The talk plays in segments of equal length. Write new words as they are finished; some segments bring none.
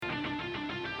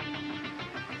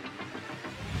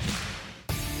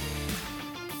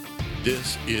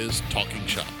This is Talking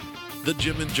Shop, the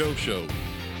Jim and Joe Show,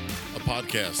 a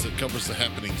podcast that covers the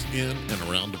happenings in and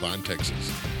around Devine,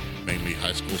 Texas. Mainly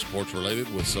high school sports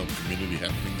related with some community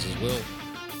happenings as well.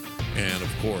 And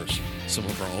of course, some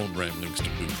of our own ramblings to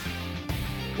boot.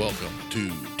 Welcome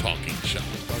to Talking Shop.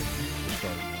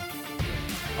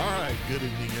 All right, good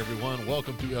evening, everyone.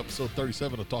 Welcome to episode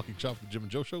 37 of Talking Shop, the Jim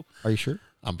and Joe Show. Are you sure?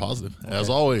 I'm positive. Okay. As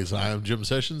always, I am Jim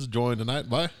Sessions, joined tonight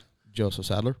by Joseph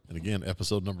Sadler. And again,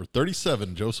 episode number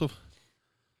 37, Joseph.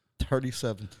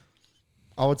 37.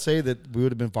 I would say that we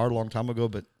would have been fired a long time ago,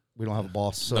 but we don't have a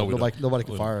boss, so nobody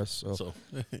can fire us. So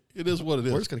it is what it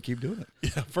is. We're just going to keep doing it.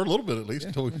 Yeah, for a little bit at least,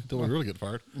 until we really get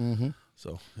fired. Mm-hmm.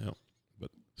 So, yeah.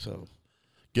 So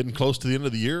getting close to the end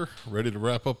of the year, ready to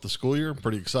wrap up the school year. I'm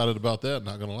pretty excited about that,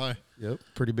 not going to lie. Yep,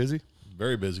 pretty busy.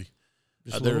 Very busy.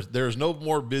 There's no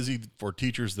more busy for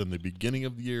teachers than the beginning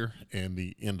of the year and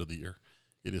the end of the year.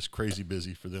 It is crazy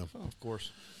busy for them. Oh, of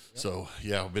course. Yep. So,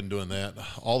 yeah, I've been doing that.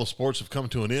 All the sports have come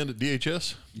to an end at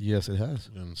DHS. Yes, it has.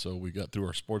 And so we got through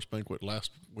our sports banquet last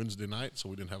Wednesday night, so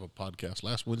we didn't have a podcast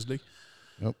last Wednesday.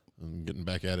 Yep. And getting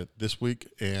back at it this week.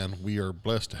 And we are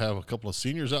blessed to have a couple of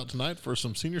seniors out tonight for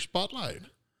some senior spotlight.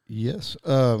 Yes.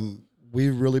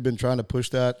 We've really been trying to push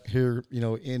that here,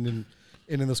 in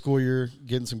the school year,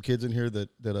 getting some kids in here that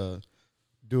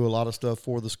do a lot of stuff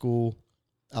for the school,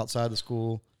 outside the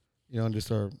school, and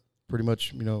just are pretty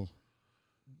much,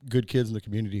 good kids in the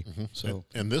community. Mm-hmm. So,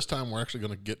 and this time we're actually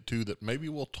going to get two that maybe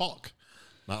will talk,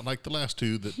 not like the last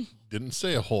two that didn't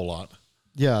say a whole lot.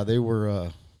 Yeah, they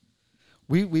were.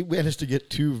 We managed to get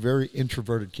two very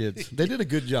introverted kids. They did a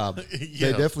good job. Yes.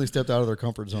 They definitely stepped out of their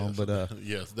comfort zone, but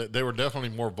yes, they were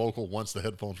definitely more vocal once the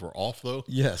headphones were off, though.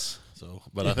 Yes. So,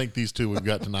 but I think these two we've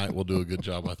got tonight will do a good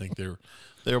job. I think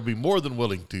they'll be more than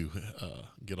willing to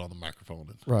get on the microphone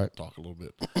and talk a little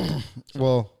bit.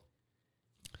 Well,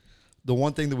 the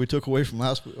one thing that we took away from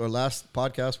last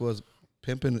podcast was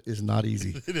pimping is not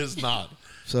easy. It is not.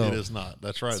 It is not.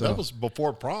 That's right. That was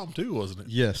before prom too, wasn't it?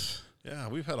 Yes. Yeah,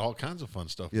 we've had all kinds of fun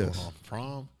stuff going on.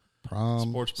 Prom,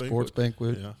 sports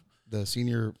banquet, yeah, the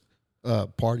senior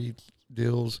party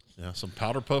deals. Yeah, some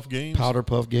Powder Puff games.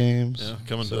 Yeah,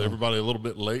 coming to everybody a little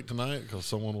bit late tonight because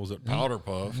someone was at Powder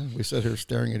Puff. Yeah, we sat here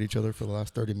staring at each other for the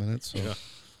last 30 minutes. So.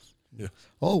 Yeah.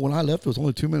 Oh, when I left, there was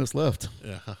only 2 minutes left.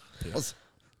 Yeah. That was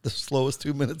the slowest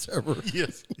 2 minutes ever.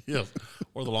 Yes.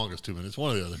 Or the longest 2 minutes,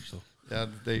 one or the other. So. Yeah,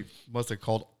 they must have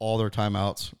called all their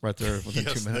timeouts right there within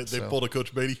 2 minutes. They pulled a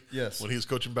Coach Beatty. Yes. When he was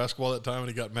coaching basketball that time and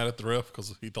he got mad at the ref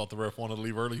because he thought the ref wanted to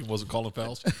leave early and wasn't calling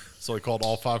fouls. So he called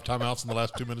all 5 timeouts in the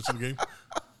last 2 minutes of the game.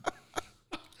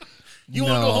 You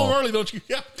want to go home early, don't you?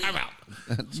 Yeah,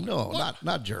 timeout. No,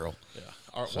 not Gerald.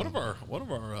 Yeah. One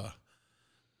of our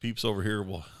peeps over here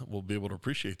will be able to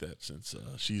appreciate that since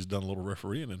she's done a little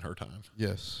refereeing in her time.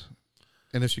 Yes.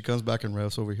 And if she comes back and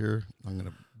refs over here, I'm going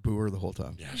to boo her the whole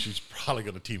time. Yeah, she's probably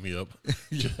going to tee me up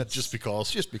just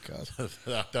because. Just because.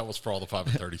 that was for all the 5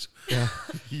 and 30s. Yeah.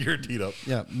 You're teed up.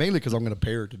 Yeah, mainly because I'm going to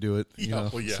pay her to do it.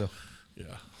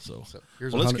 So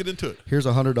here's let's get into it. Here's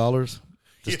 $100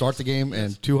 to start the game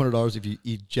and $200 if you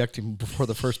eject him before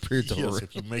the first period's over. Yes,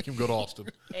 if you make him go to Austin.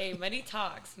 Hey, money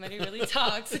talks. Money really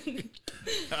talks. Just kidding.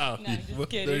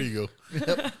 There you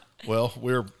go. Well,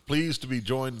 we're pleased to be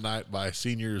joined tonight by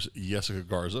seniors Jessica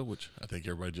Garza, which I think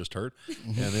everybody just heard.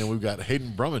 And then we've got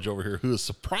Hayden Brummage over here, who is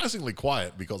surprisingly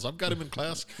quiet because I've got him in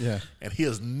class. Yeah. And he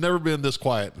has never been this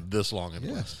quiet this long in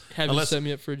class. Haven't set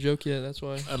me up for a joke yet, that's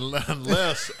why.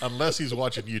 Unless he's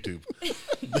watching YouTube.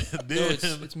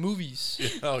 It's movies.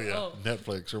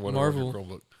 Netflix or whatever. Marvel.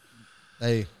 Chromebook.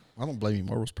 Hey, I don't blame you.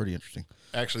 Marvel's pretty interesting.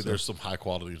 Actually, there's some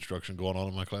high-quality instruction going on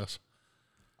in my class.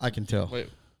 I can tell. Wait.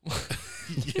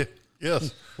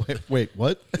 Yes. Wait,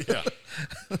 what? Yeah.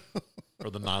 For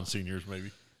the non-seniors, maybe.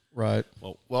 Right.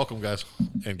 Well, welcome, guys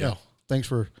and gal. Thanks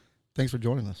for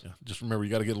joining us. Yeah. Just remember,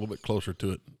 you got to get a little bit closer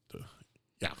to it.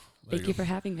 Thank you for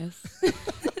having us.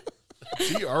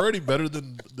 See, already better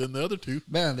than the other two.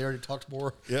 Man, they already talked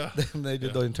more than they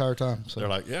did the entire time. So they're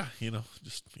like,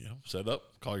 just set up,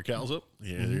 call your cows up.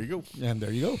 Yeah, there you go. And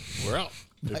there you go. We're out.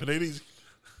 If it ain't easy.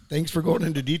 Thanks for going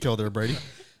into detail there, Brady.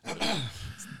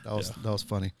 That was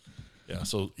funny. Yeah.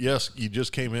 So yes, you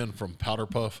just came in from Powder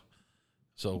Puff.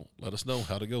 So let us know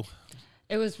how to go.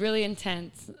 It was really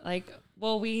intense.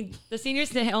 The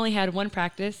seniors only had one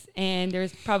practice, and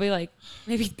there's probably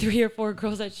maybe 3 or 4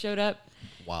 girls that showed up.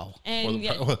 Wow. And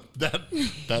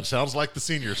that sounds like the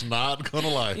seniors. Not gonna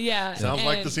lie. Yeah. Sounds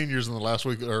like the seniors in the last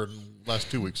week or last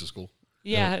 2 weeks of school.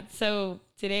 Yeah. So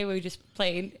today we just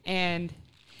played, and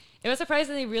it was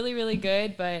surprisingly really, really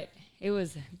good, but it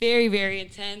was very, very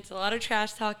intense. A lot of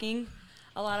trash talking,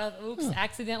 a lot of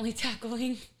accidentally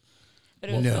tackling. but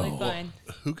it was No. really fun.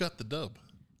 Who got the dub?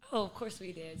 Oh, of course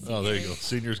we did. Oh, there you go. Seniors.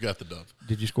 Seniors got the dub.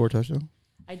 Did you score a touchdown?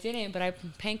 I didn't, but I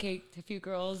pancaked a few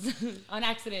girls on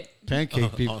accident,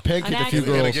 Pancake people. Pancake An a few accident.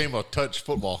 In a girls. game of touch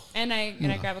football. and I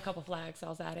grabbed a couple flags. So I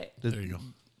was at it. There you go.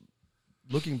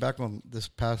 Looking back on this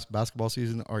past basketball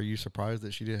season, are you surprised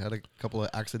that she did had a couple of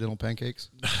accidental pancakes?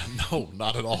 No,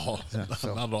 not at all.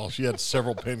 so- Not at all. She had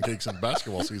several pancakes in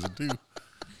basketball season too.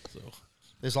 So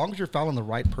As long as you're fouling the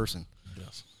right person.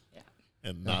 yes, Yeah,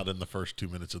 and not in the first 2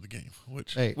 minutes of the game,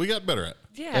 which Hey. we got better at.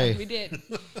 yeah, Hey. we did.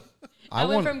 I I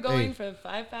went want- from going hey. for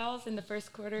 5 fouls in the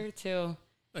first quarter to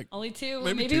Like, only 2,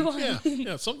 maybe maybe two. 1.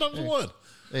 Yeah, sometimes one.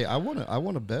 Hey, I won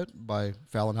a bet by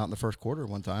fouling out in the first quarter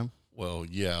one time. Well,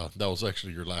 yeah, that was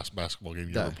actually your last basketball game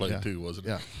you ever played yeah. too, wasn't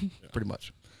it? Yeah, pretty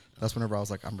much. That's whenever I was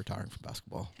like, I'm retiring from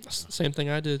basketball. Same thing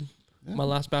I did. Yeah. My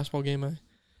last basketball game,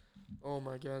 oh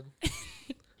my god,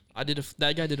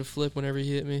 that guy did a flip whenever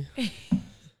he hit me.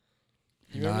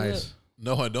 You remember Nice. that?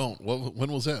 No, I don't.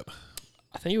 When was that?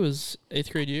 I think it was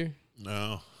 8th grade year,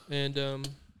 No. and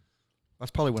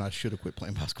That's probably when I should have quit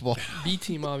playing basketball. B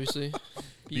team obviously.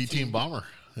 B team bomber.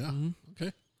 Yeah. Mhm.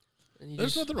 Okay. And he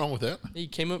There's just, nothing wrong with that. he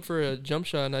came up for a jump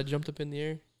shot, and I jumped up in the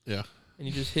air, Yeah. and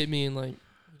he just hit me, and like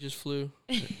he just flew.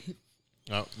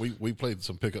 We played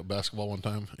some pickup basketball one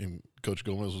time, and Coach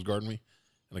Gomez was guarding me,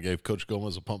 and I gave Coach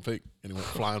Gomez a pump fake, and he went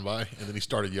flying by, and then he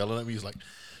started yelling at me. He's like,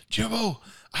 "Jimbo,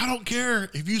 I don't care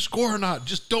if you score or not.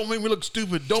 Just don't make me look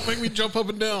stupid. Don't make me jump up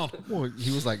and down." Well,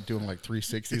 he was like doing like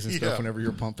 360s and Yeah. stuff whenever you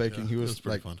were pump faking. Yeah, he it was was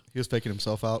pretty like, fun. he was faking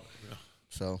himself out. Yeah.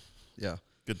 So, yeah,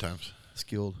 Good times.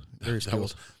 skilled, very That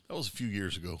skilled. was a few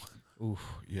years ago. Ooh,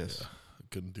 yes.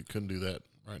 Couldn't do that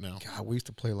right now. God, we used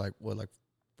to play like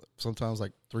sometimes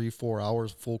like 3-4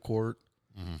 hours full court.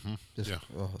 Mm-hmm. Just, Yeah.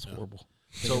 oh, it's horrible.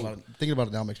 So- Thinking about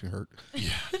it now makes me hurt. Yeah,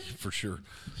 for sure.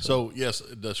 So yes,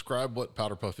 describe what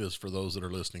Powder Puff is for those that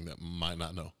are listening that might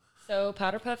not know. So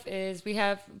Powder Puff is, we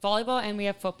have volleyball and we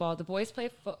have football. The boys play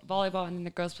volleyball and then the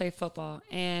girls play football.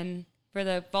 And for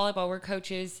the volleyball, we're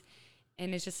coaches,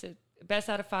 and it's just a best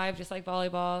out of 5, just like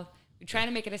volleyball. We try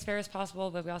to make it as fair as possible,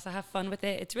 but we also have fun with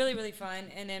it. It's really, really fun.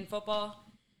 And then football,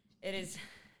 it is,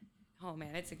 oh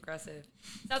man, it's aggressive.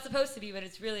 It's not supposed to be, but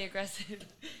it's really aggressive.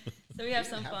 So we have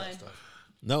some fun.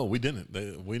 No, we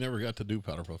didn't. We never got to do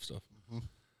Powder Puff stuff.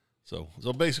 So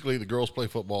basically, the girls play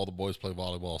football, the boys play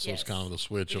volleyball. So it's Yes. kind of the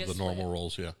switch We of the just normal switch.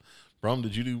 roles. Yeah. Brum,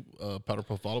 did you do Powder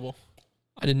Puff volleyball?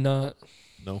 I did not.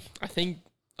 No. I think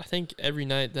every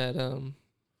night that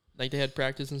like they had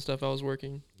practice and stuff, I was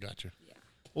working. Gotcha. Yeah.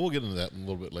 Well, we'll get into that in a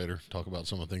little bit later. Talk about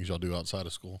some of the things y'all do outside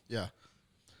of school. Yeah.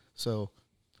 So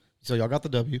y'all got the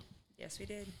W. Yes, we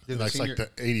did. Did the That's senior-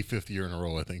 like the 85th year in a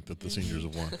row, I think, that the seniors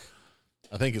have won.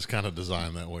 I think it's kind of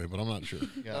designed that way, but I'm not sure.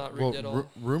 Yeah. Not Well, rigged at all.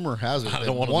 rumor has it I that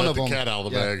don't want to one let of the them, cat out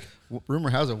of the bag. Rumor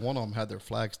has it one of them had their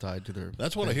flags tied to their.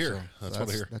 That's what I thing, hear. so That's what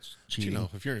I hear. That's But, cheating. you know,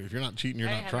 if you're not cheating, you're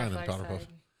I not didn't trying have in my Powder flags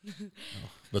Puff. side.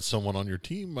 But someone on your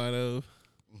team might have.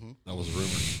 That was a rumor.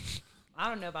 I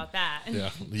don't know about that. Yeah.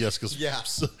 Yes, because Yeah.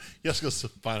 yes, because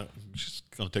she's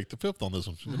going to take the 5th on this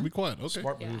one. She's going to be quiet. Okay.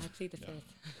 Smart Yeah, move. I plead the 5th.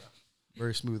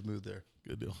 Very smooth move there.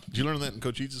 Good deal. Did you learn that in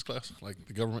Coach Eads' class, like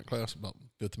the government class about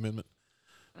Fifth Amendment?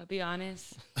 I'll be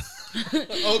honest.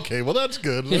 Okay, well that's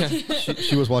good. Yeah.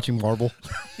 She was watching Marvel.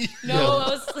 No, I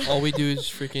was All we do is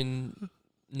freaking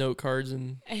note cards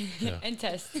and and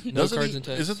test. no Doesn't cards he- and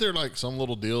tests. Isn't there like some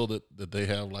little deal that they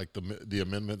have like the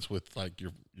amendments with like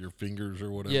your fingers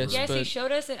or whatever? Yes. Yes, he But-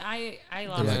 showed us, and I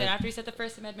lost They're it like- after he said the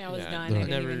First Amendment. I was Yeah, done. they're I like,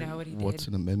 didn't even never- know what he What's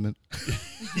did. an amendment?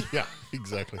 Yeah,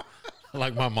 exactly.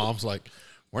 Like my mom's like,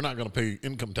 we're not going to pay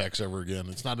income tax ever again.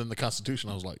 It's not in the Constitution.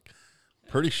 I was like,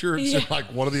 pretty sure it's in like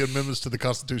one of the amendments to the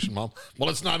Constitution, Mom. Well,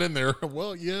 it's not in there.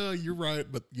 Well, yeah, you're right,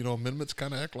 but you know, amendments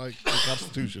kind of act like the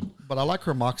Constitution. But I like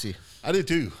her moxie. I did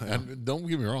too, and don't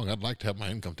get me wrong. I'd like to have my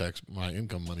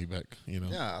income money back. You know,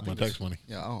 Yeah, I my think tax that's- money.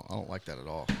 Yeah, I don't like that at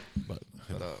all. But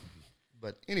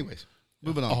But anyways,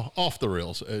 moving on. off the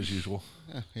rails as usual.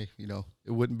 Hey, you know,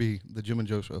 it wouldn't be the Jim and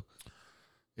Joe show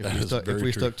if That we, is stuck, if very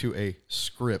we true. stuck to a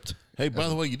script. Hey, by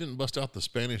the way, you didn't bust out the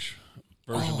Spanish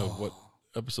version of what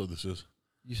episode this is.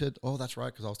 You said, "Oh, that's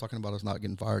right," because I was talking about us not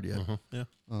getting fired yet. Yeah.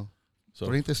 Oh, So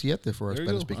but ain't this yet for our there you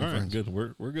Spanish go. speaking All right, friends? good.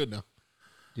 We're good now.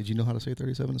 Did you know how to say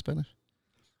 37 in Spanish?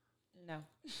 No.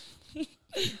 That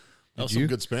was Did some you?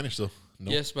 good Spanish though.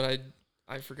 Nope. Yes, but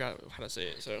I forgot how to say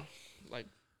it. So like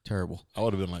Terrible. I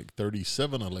would have been like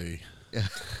 37 a lay. Yeah,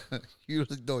 you would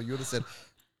have said,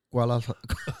 "¿Cuál es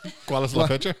 ¿Cuál es la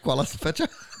fecha? cuál es la fecha?"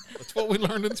 That's what we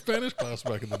learned in Spanish class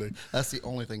back in the day. That's the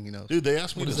only thing he knows. Dude, they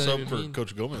asked me What to does that sub even for mean?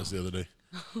 Coach Gomez the other day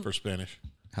for Spanish.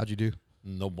 How'd you do?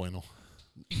 No bueno.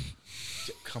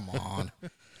 Come on.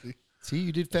 See,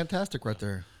 you did fantastic right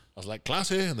there. was like,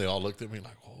 clase. And they all looked at me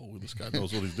like, oh, this guy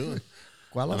knows what he's doing.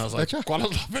 ¿Cuál And I was es like, fecha? ¿cuál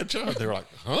es la fecha? And they were like,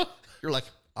 huh? You're like,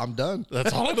 I'm done.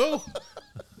 That's all I know.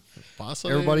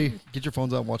 Pásale. Everybody, get your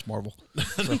phones out and watch Marvel.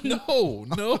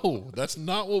 No. That's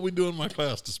not what we do in my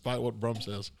class, despite what Brum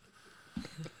says.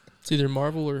 It's either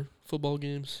Marvel or football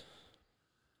games.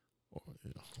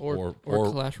 Or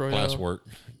Clash Royale.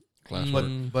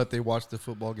 Classwork. But they watch the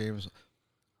football games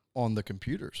on the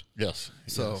computers. Yes.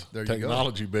 So, yes. there you go.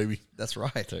 Technology, baby. That's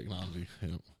right. Technology.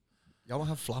 Yep. Y'all don't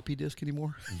have floppy disk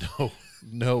anymore?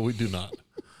 No, we do not.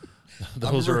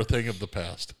 Those are a thing of the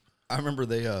past. I remember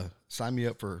they signed me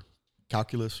up for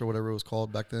calculus or whatever it was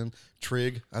called back then.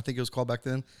 Trig, I think it was called back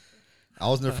then. I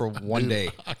was in there for one day.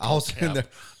 I was in there.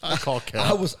 I call cap.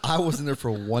 I was in there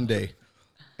for one day,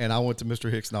 and I went to Mr.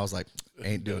 Hicks and I was like,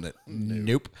 "Ain't doing it.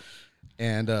 Nope."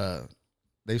 And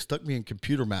they stuck me in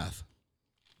computer math.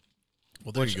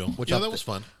 Well, there you go. Which Yeah, that was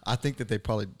fun. I think that they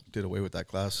probably did away with that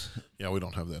class. Yeah, we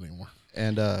don't have that anymore.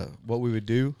 And what we would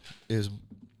do is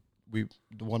the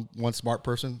one smart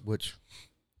person, which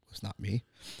was not me,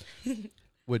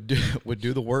 would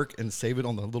do the work and save it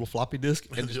on the little floppy disk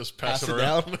and just pass it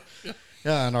around. down.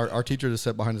 Yeah, and our teacher just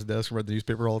sat behind his desk and read the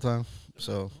newspaper all the time.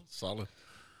 So Solid.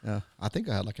 yeah, I think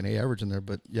I had like an A average in there,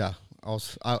 but yeah, I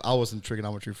was in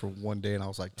trigonometry for one day and I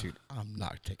was like, dude, I'm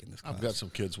not taking this class. I've got some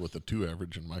kids with a 2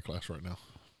 average in my class right now.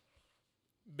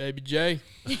 Baby J.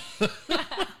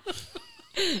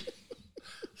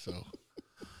 So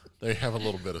they have a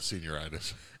little bit of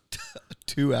senioritis.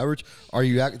 2 average.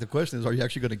 The question is, are you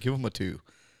actually going to give them a 2?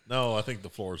 No, I think the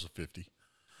floor is a 50.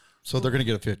 So they're going to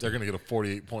get a 50. They're going to get a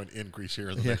 48-point increase here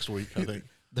in the next week, I think.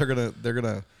 They're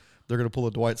gonna pull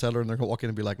a Dwight Sadler and they're gonna walk in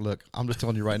and be like, "Look, I'm just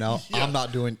telling you right now, Yeah. I'm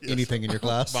not doing anything in your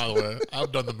class." By the way,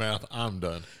 I've done the math. I'm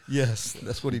done. Yes,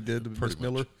 that's what he did to Pretty Miss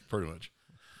Miller. Pretty much.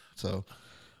 So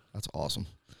that's awesome.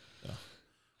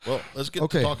 Well, let's get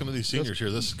to talking to these seniors here.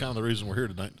 This is kind of the reason we're here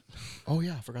tonight. Oh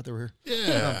yeah, I forgot they were here.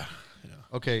 Yeah.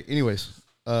 Okay. Anyways,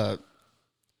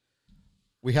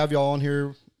 we have y'all on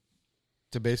here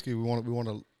to basically we want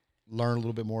to learn a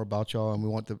little bit more about y'all, and we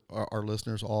want our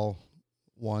listeners, all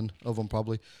one of them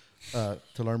probably, to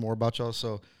learn more about y'all.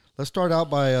 So let's start out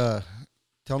by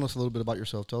telling us a little bit about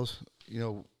yourself. Tell us, a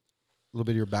little bit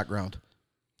of your background.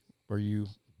 Were you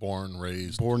Born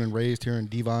and raised here in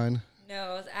Devine?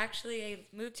 No, I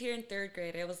moved here in 3rd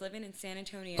grade. I was living in San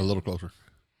Antonio. a little closer.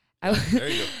 There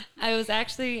you go.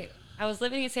 I was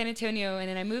living in San Antonio, and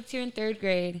then I moved here in 3rd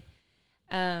grade.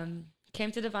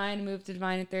 Came to Devine, moved to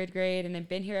Devine in 3rd grade, and I've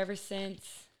been here ever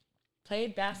since.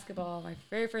 Played basketball, my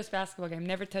very first basketball game.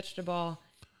 Never touched a ball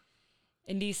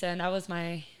in DESA, and that was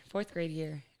my 4th grade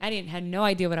year. I had no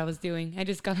idea what I was doing. I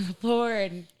just got on the floor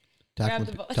and grabbed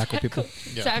the ball, tackle people.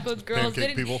 Yeah. tackled girls.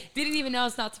 Pancake people. Didn't even know I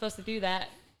was not supposed to do that.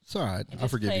 It's all right. I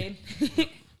Just forgive played. you.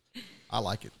 I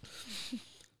like it.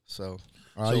 So,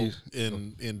 all So right.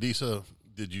 in DESA,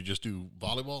 did you just do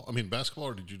volleyball? I mean, basketball,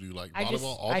 or did you do like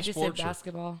volleyball? All I the just sports? did or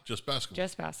basketball. Just basketball.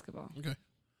 Just basketball. Okay.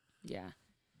 Yeah.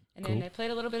 And Cool. then I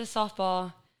played a little bit of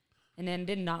softball and then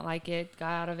did not like it,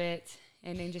 got out of it,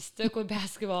 and then just stuck with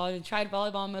basketball and tried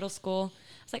volleyball in middle school.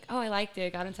 I was like, oh, I liked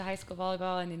it. Got into high school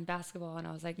volleyball and then basketball, and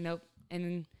I was like, nope. And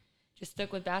then just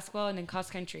stuck with basketball and then cross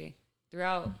country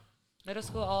throughout middle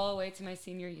school all the way to my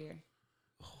senior year.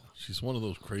 She's one of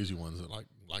those crazy ones that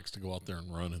likes to go out there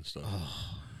and run and stuff.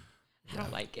 I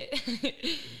don't like it.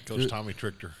 Coach Tommy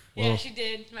tricked her. Yeah, she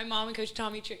did. My mom and Coach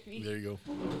Tommy tricked me. There you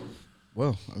go.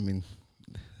 Well, I mean,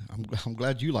 I'm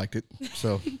glad you liked it.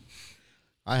 So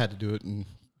I had to do it and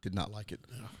did not like it.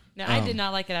 No, I did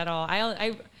not like it at all.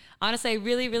 I honestly, I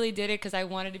really, really did it because I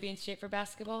wanted to be in shape for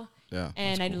basketball. Yeah,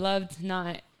 And that's I cool. loved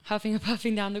not huffing and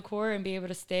puffing down the court and be able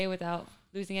to stay without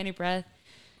losing any breath.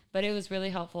 But it was really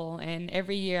helpful. And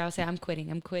every year I would say, I'm quitting.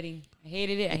 I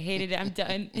hated it. I'm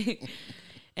done.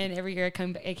 And every year I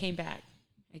came back.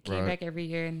 I came Right. back every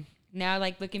year. And now,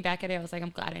 like, looking back at it, I was like, I'm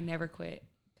glad I never quit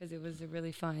because it was a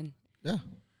really fun Yeah.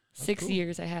 6 cool.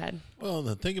 years I had. Well, and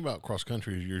the thing about cross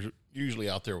country is you're usually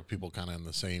out there with people kind of in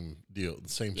the same deal,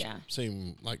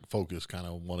 same like focus, kind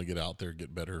of want to get out there,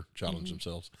 get better, challenge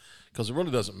themselves. Because it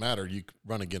really doesn't matter. You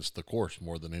run against the course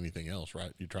more than anything else,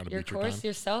 right? You're trying to Your beat your course, time.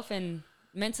 yourself, and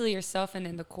mentally yourself, and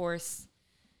in the course,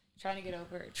 trying to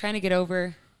get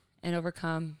over and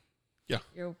overcome. Yeah.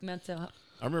 Your mental.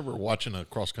 I remember watching a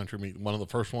cross country meet. One of the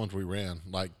first ones we ran,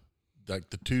 like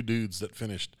the 2 dudes that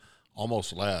finished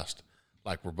almost last,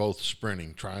 like were both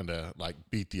sprinting, trying to like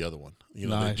beat the other one. They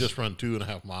Nice. just run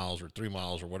 2.5 miles or 3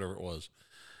 miles or whatever it was,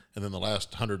 and then the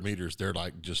last 100 meters, they're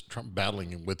like just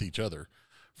battling with each other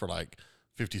for like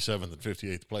 57th and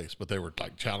 58th place. But they were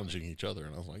like challenging each other,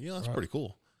 and I was like, yeah, that's pretty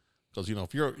cool. Because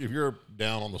if you're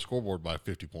down on the scoreboard by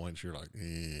 50 points, you're like,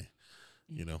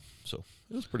 So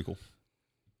it was pretty cool.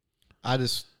 I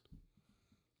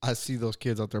see those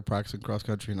kids out there practicing cross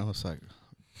country, and I was like,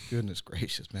 goodness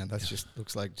gracious, man, that's just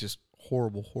looks like just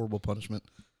horrible, horrible punishment.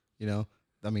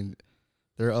 I mean,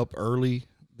 they're up early,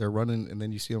 they're running, and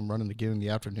then you see them running again in the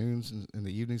afternoons and in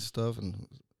the evenings and stuff, and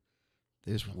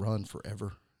they just run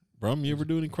forever. Brum, you ever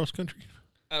do any cross country?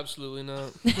 Absolutely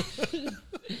not.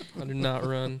 I do not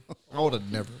run. I would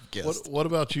have never guessed. What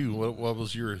about you? What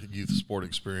was your youth sport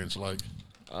experience like?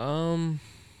 Well,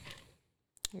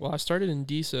 I started in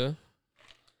DISA,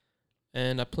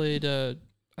 and I played. I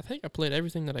think I played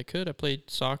everything that I could. I played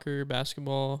soccer,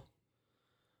 basketball.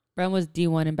 Bren was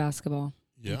D1 in basketball.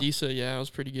 Yeah. DISA, yeah, I was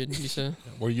pretty good in DISA.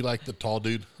 Were you like the tall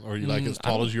dude, or you like as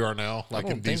tall as you are now, like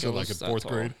in DISA, like in fourth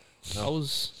grade? No. I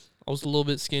was a little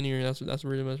bit skinnier. That's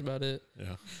really much about it.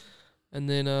 Yeah. And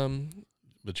then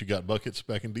But you got buckets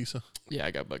back in DISA? yeah,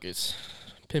 I got buckets.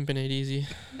 Pimping it easy.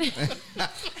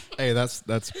 Hey, that's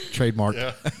trademark.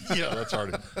 Yeah. Yeah, that's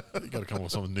hard. You got to come up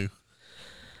with something new.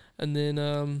 And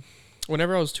then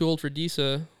whenever I was too old for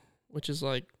DISA, which is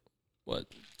like,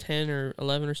 10 or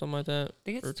 11 or something like that? I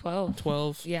think Or it's 12.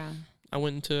 12. Yeah. I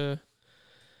went into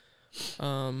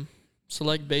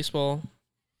select baseball.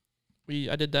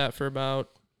 I did that for about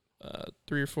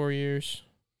 3 or 4 years.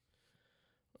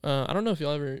 I don't know if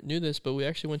y'all ever knew this, but we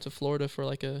actually went to Florida for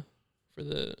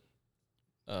the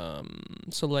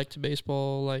select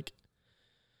baseball, like,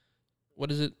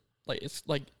 what is it? Like, it's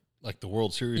like the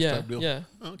World Series yeah, type deal? yeah.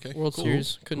 Oh, okay. World cool.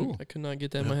 Series. Cool. I could not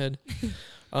get that in my head.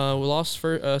 We lost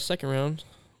for second round.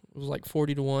 It was like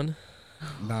 40-1.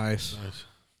 Nice. Nice.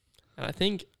 And I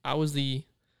think I was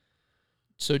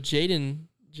so Jaden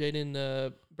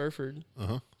Burford,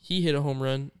 Uh-huh. he hit a home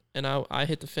run, and I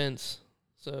hit the fence.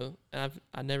 So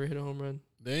I never hit a home run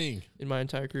Dang. in my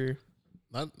entire career.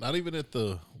 Not even at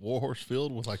the Warhorse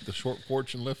Field with like the short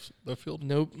porch and left field?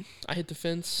 Nope. I hit the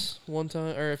fence one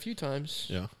time or a few times.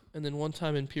 Yeah. And then one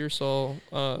time in Pearsall,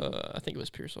 I think it was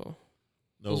Pearsall.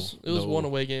 No. It was one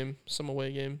away game, some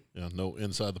away game. Yeah, no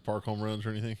inside the park home runs or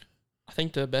anything? I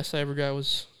think the best I ever got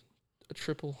was a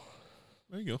triple.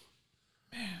 There you go.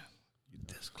 You're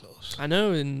this close. I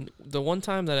know, and the one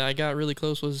time that I got really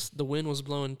close was the wind was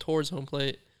blowing towards home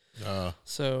plate.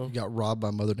 So You got robbed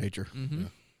by Mother Nature. mhm. Yeah.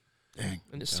 Dang.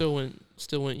 And it still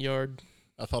went yard.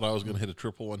 I thought I was going to hit a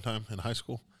triple one time in high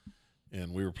school,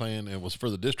 and we were playing. It was for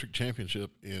the district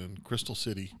championship in Crystal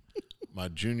City, my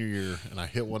junior year, and I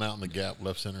hit one out in the gap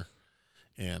left center,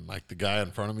 and like the guy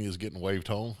in front of me is getting waved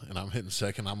home, and I'm hitting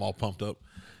second. I'm all pumped up,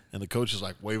 and the coach is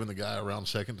like waving the guy around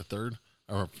second to third,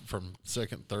 or from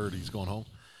second third, he's going home.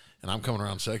 And I'm coming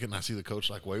around second, and I see the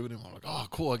coach like waving him. I'm like, oh,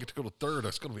 cool, I get to go to third.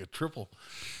 That's going to be a triple.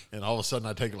 And all of a sudden,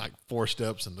 I take like 4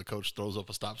 steps, and the coach throws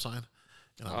up a stop sign.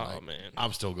 And I'm like, man.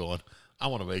 I'm still going. I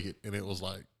want to make it. And it was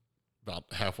like about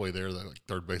halfway there, the like,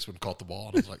 third baseman caught the ball.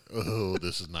 And I was like, oh,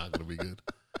 this is not going to be good.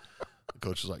 The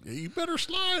coach was like, yeah, you better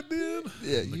slide, then.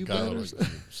 Yeah, And the you guy better was like,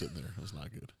 sitting there. It was not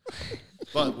good.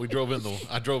 But I drove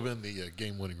in the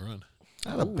game-winning run.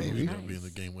 Not a baby. Going to be in the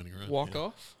game-winning run. Walk yeah.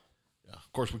 off. Yeah.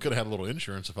 Of course, we could have had a little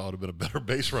insurance if I would have been a better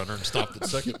base runner and stopped at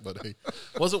second. But hey,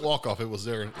 it wasn't walk-off. It was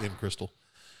there in Crystal.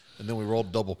 And then we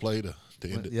rolled double play to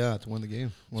end it. Yeah, to win the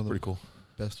game. One of the Pretty cool.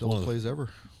 best double plays ever.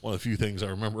 One of the few things I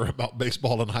remember about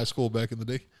baseball in high school back in the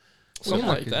day. Something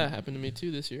yeah, like that happened to me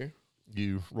too this year.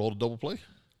 You rolled a double play?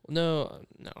 No.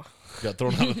 Got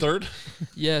thrown out of third?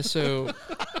 Yeah, so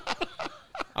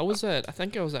I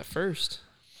think I was at first,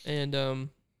 and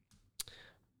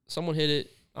someone hit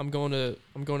it. I'm going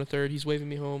to third. He's waving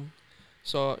me home.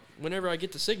 So whenever I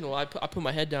get the signal, I put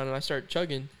my head down and I start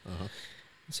chugging. Uh-huh.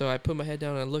 So I put my head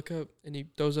down and I look up, and he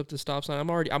throws up the stop sign. I'm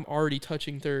already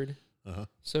touching third. Uh-huh.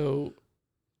 So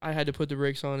I had to put the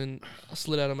brakes on, and I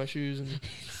slid out of my shoes, and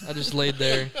I just laid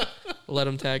there, let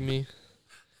him tag me,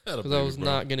 because I was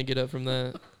not gonna get up from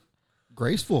that.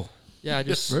 Graceful. Yeah, I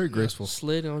just Very graceful.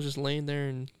 slid, and I was just laying there,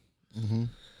 and Mm-hmm.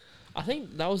 I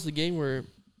think that was the game where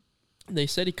they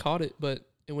said he caught it, but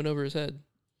it went over his head.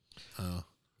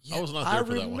 I was not there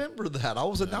for that one. I remember that. I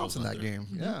was Yeah, I was announcing not that there. game.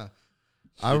 Yeah.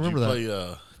 I remember that. Did you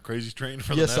play Crazy Train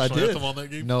for Yes, the I national did. anthem on that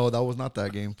game? No, that was not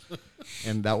that game.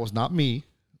 And that was not me.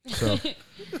 So,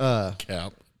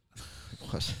 Cap.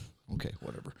 okay,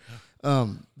 whatever.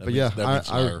 That But means, yeah, that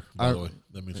means liar, by the way.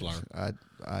 That means liar.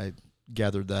 I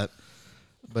gathered that.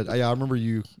 But I remember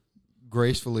you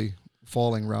gracefully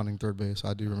falling rounding third base.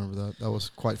 I do remember that. That was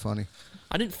quite funny.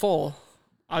 I didn't fall.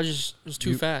 I just was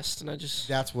too fast, and I just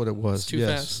That's what it was. It's too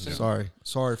yes. fast.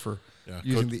 Sorry for Yeah,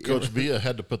 using Coach Villa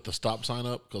had to put the stop sign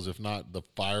up because if not, the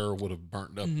fire would have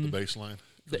burnt up the baseline.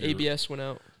 the ABS went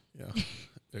out. Yeah,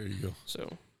 there you go. So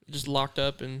just locked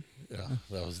up and Yeah,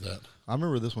 that was that. I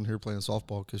remember this one here playing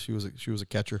softball because she was a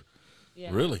catcher, Yeah.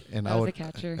 Really? and I I was would a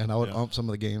catcher. and I would Yeah. ump some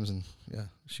of the games, and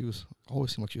she was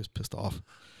always seemed like she was pissed off.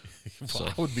 Well,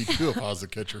 I would be too if I was the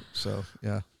catcher. So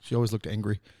she always looked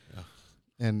angry. Yeah.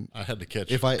 And I had to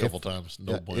catch If a I- couple times.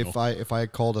 No bueno. if I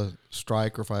had called a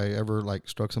strike or if I ever like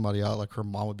struck somebody out, like her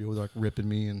mom would be like ripping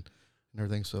me and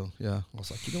everything. So I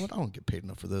was like, you know what? I don't get paid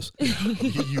enough for this.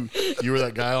 you were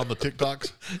that guy on the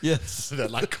TikToks Yes, that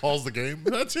like calls the game.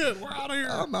 That's it. We're out of here.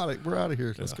 I'm out. We're out of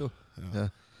here. Let's go. Yeah.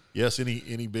 Yes.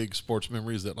 Any big sports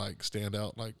memories that like stand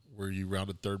out, like where you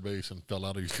rounded third base and fell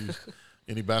out of your shoes?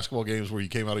 Any basketball games where you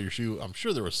came out of your shoe? I'm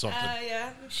sure there was something.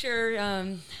 Yeah, I'm sure.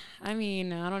 I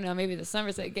mean, I don't know, maybe the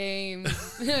Somerset game,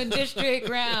 district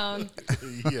round.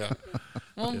 Yeah.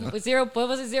 What was it,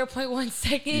 0.1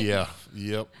 second? Yeah.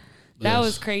 Yep. That Yes.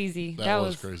 was crazy. That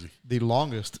was crazy. The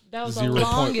longest. That was the 0.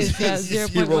 longest, yeah,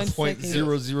 0.1 second.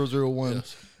 0.0001.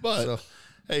 Yes. But So-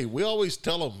 hey, we always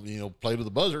tell them, play to the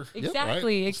buzzer.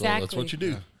 Exactly, right? exactly. So that's what you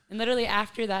do. And literally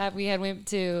after that, we had went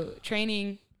to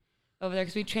training over there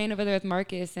because we trained over there with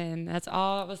Marcus, and that's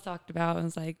all that was talked about. I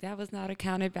was like, that was not a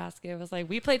counted basket. It was like,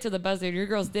 we played to the buzzer. Your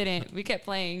girls didn't. We kept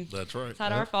playing. That's right. It's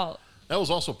not our fault. That was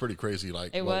also pretty crazy.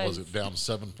 Like, It what was was. it? Down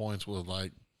 7 points with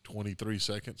like 23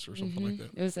 seconds or something like that.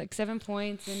 It was like 7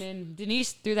 points, and then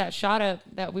Denise threw that shot up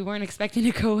that we weren't expecting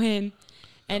to go in,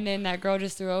 and then that girl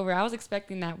just threw over. I was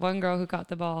expecting that one girl who caught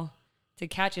the ball to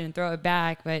catch it and throw it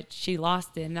back, but she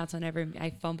lost it, and that's whenever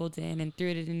I fumbled in and threw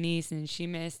it to Denise, and she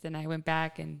missed, and I went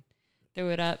back and threw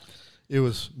it up. It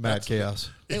was mad chaos.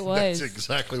 It was. That's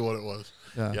exactly what it was.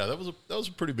 Yeah. Yeah, that was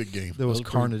a pretty big game. There was That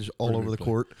a carnage all pretty over big the play.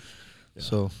 court. Yeah.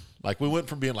 So Like we went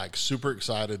from being like super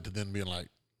excited to then being like,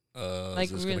 Like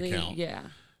is this really, gonna count? yeah.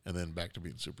 And then back to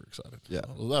being super excited. Yeah.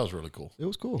 So that was really cool. it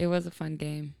was cool. It was a fun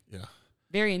game. Yeah.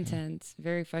 Very intense,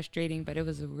 very frustrating, but it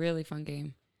was a really fun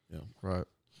game. Yeah. Right.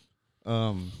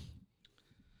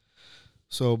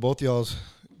 So both y'all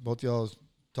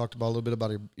talked about a little bit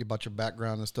about your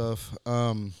background and stuff.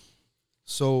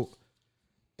 So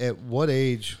at what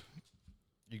age,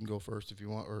 you can go first if you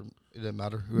want, or it doesn't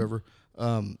matter, whoever.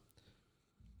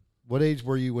 What age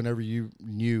were you whenever you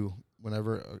knew,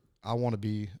 I want to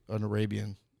be an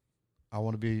Arabian, I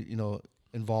want to be,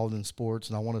 involved in sports,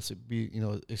 and I want to be,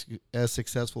 as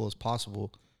successful as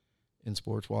possible in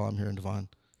sports while I'm here in Devine?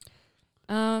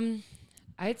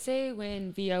 I'd say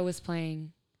when VO was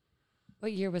playing.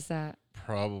 What year was that?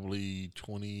 Probably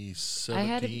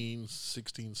 2017,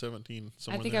 16, 17,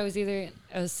 somewhere I think there. I was either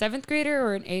a 7th grader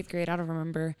or an 8th grade. I don't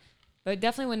remember. But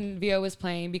definitely when VO was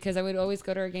playing, because I would always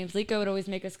go to our games. Lico would always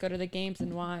make us go to the games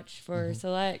and watch for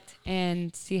Select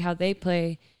and see how they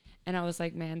play. And I was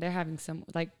like, man, they're having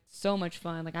so much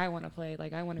fun. Like, I want to play.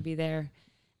 Like, I want to be there.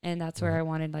 And that's where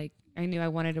I knew I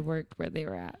wanted to work where they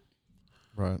were at.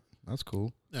 Right. That's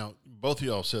cool. Now, both of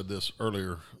y'all said this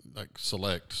earlier, like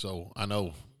select. So I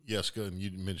know Jessica, and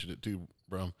you mentioned it too,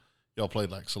 Brum. Y'all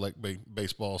played like select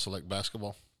baseball, select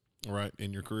basketball, right,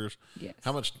 in your careers. Yes.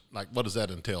 How much, what does that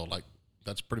entail? Like,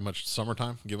 that's pretty much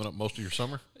summertime, giving up most of your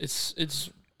summer? it's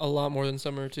a lot more than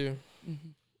summer too. Mm-hmm.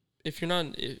 If you're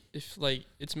not, if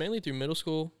it's mainly through middle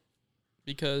school,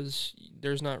 because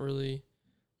there's not really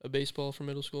a baseball for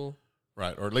middle school.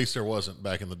 Right, or at least there wasn't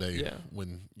back in the day Yeah.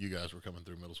 when you guys were coming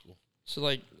through middle school. So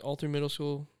all through middle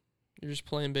school, you're just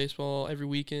playing baseball every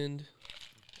weekend.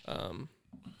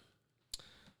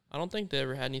 I don't think they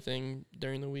ever had anything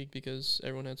during the week because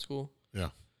everyone had school. Yeah.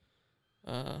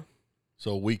 Uh,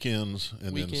 So weekends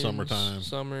and weekends, then summertime.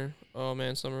 Summer. Oh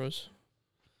man, summer was.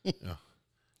 Yeah.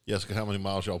 Jessica, how many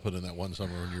miles y'all put in that one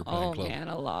summer when you were playing Oh club? man,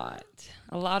 a lot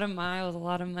of miles, a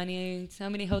lot of money. So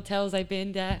many hotels I've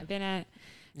been at.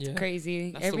 It's Yeah.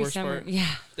 crazy. That's the Every worst summer, part.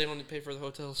 yeah. They don't pay for the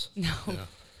hotels. No. Yeah.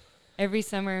 Every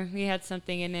summer we had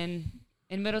something, and then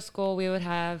in middle school we would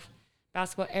have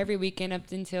basketball every weekend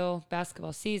up until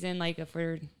basketball season, like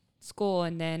for school,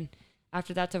 and then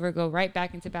after that's over, go right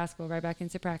back into basketball, right back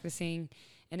into practicing.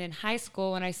 And in high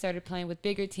school, when I started playing with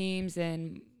bigger teams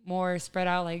and more spread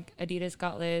out, like Adidas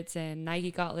gauntlets and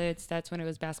Nike gauntlets, that's when it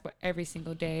was basketball every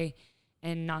single day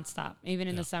and nonstop. Even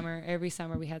in the summer, every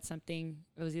summer we had something.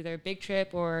 It was either a big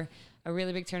trip or a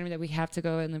really big tournament that we have to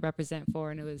go and represent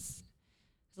for, and it was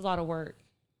a lot of work.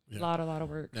 Yeah. A lot of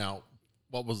work. Now,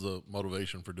 what was the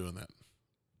motivation for doing that?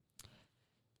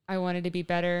 I wanted to be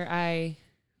better. I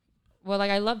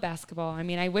love basketball. I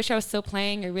mean, I wish I was still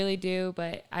playing. I really do,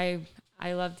 but I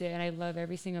loved it, and I love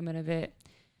every single minute of it.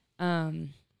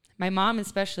 My mom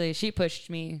especially, she pushed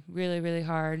me really, really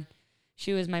hard.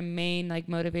 She was my main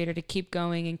motivator to keep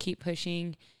going and keep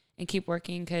pushing and keep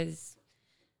working, because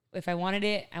if I wanted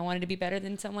it, I wanted to be better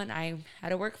than someone, I had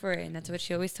to work for it. And that's what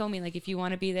she always told me. Like, if you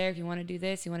want to be there, if you want to do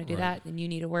this, you want to do Right. that, then you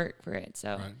need to work for it.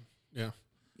 So, Right. Yeah.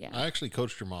 yeah. I actually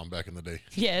coached your mom back in the day.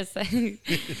 Yes.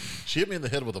 She hit me in the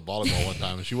head with a volleyball one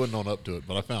time, and she wouldn't own up to it,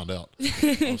 but I found out.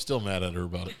 I'm still mad at her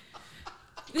about it.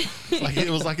 It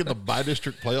was like in the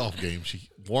bi-district playoff game.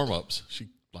 Warm-ups. She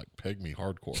like pegged me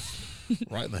hardcore,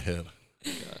 right in the head.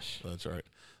 Gosh. That's right.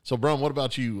 So, Brum, what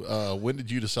about you? When did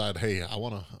you decide? Hey, I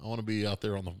want to be out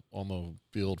there on the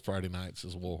field Friday nights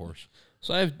as a Warhorse.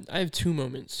 So I have two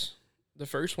moments. The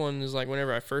first one is like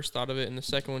whenever I first thought of it, and the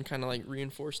second one kind of like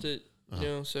reinforced it. You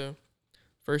know, so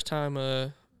first time,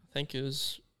 I think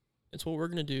it's what we're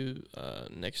gonna do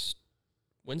next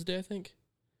Wednesday. I think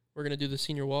we're gonna do the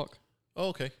senior walk. Oh,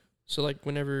 okay. So like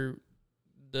whenever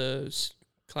the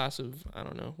class of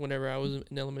whenever I was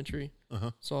in elementary,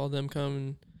 saw them come.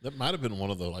 And That might have been one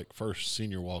of the like first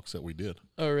senior walks that we did.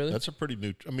 oh really? That's a pretty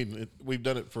new. I mean, we've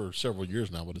done it for several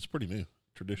years now, but it's pretty new,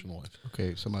 traditional wise.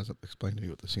 Okay, somebody's explain to me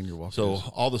what the senior walk So is.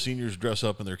 all the seniors dress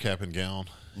up in their cap and gown,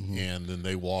 and then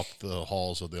they walk the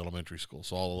halls of the elementary school.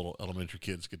 So all the little elementary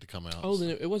kids get to come out. Oh,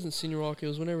 then it wasn't senior walk. It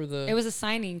was whenever the It was the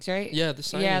signings, right? yeah the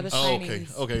signing. Yeah, the Oh, okay,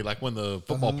 signings. okay. Like when the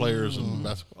football players and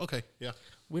basketball. Okay, yeah.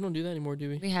 We don't do that anymore, do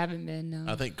we? We haven't been, no.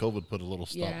 I think COVID put a little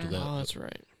stop Yeah. to that. Oh, that's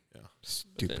right.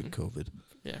 Stupid then- COVID.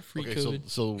 Yeah, free Okay, COVID.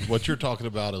 so what you're talking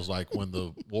about is like when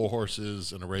the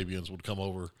Warhorses and Arabians would come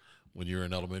over when you're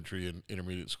in elementary and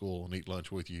intermediate school and eat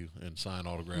lunch with you and sign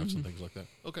autographs and things like that.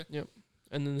 Okay. Yep.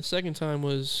 And then the second time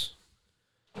was,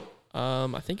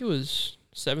 I think it was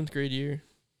 7th grade year,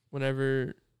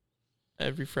 whenever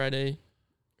every Friday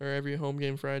or every home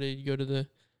game Friday, you go to the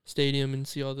stadium and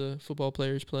see all the football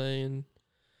players play. And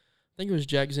I think it was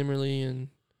Jack Zimmerly and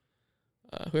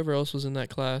whoever else was in that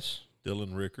class.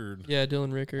 Dylan Rickard. Yeah,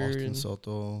 Dylan Ricker. Austin And,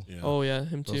 Soto, Yeah. oh, yeah,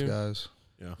 him those too. guys.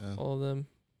 Yeah. All of them.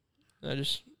 And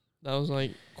that was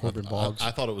like, Corbin Boggs.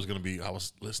 I thought it was going to be. I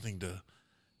was listening to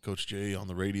Coach Jay on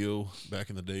the radio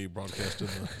back in the day, broadcasting.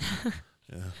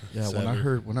 Yeah,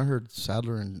 Sadler. when I heard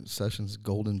Sadler and Sessions'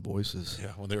 golden voices. Yeah,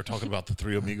 when they were talking about the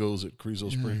Three Amigos at Carrizo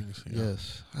Springs. Yeah.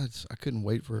 Yes, I couldn't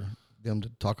wait for them to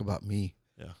talk about me.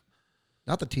 Yeah.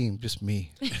 Not the team, just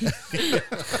me. Yeah.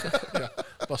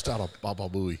 Bust out a Baba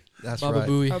Booey That's Baba right.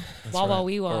 Booey. Or Wawa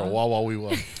Wee or a Wah. Wawa Wee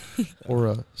Wah. Or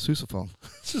a sousaphone.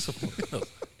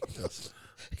 Yes.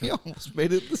 He almost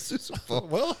made it the sousaphone.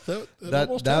 Well, that That-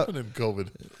 almost that- happened in COVID.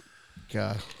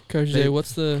 God, Coach They- Jay,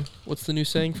 what's the new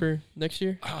saying for next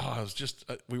year? Oh, I was just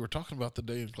we were talking about the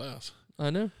day in class. I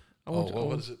know. I want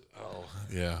What is it? Oh,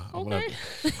 yeah. I'm gonna Okay.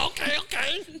 have to-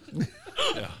 okay.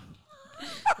 Yeah.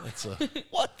 That's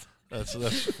what? That's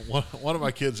one of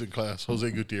my kids in class, Jose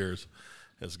Gutierrez,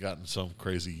 has gotten some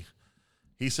crazy.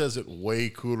 He says it way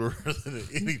cooler than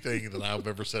anything that I've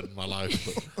ever said in my life.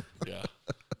 But yeah,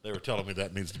 they were telling me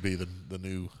that needs to be the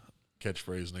new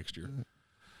catchphrase next year.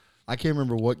 I can't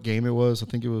remember what game it was. I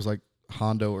think it was like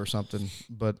Hondo or something.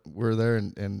 But we're there,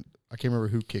 and I can't remember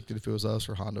who kicked it, if it was us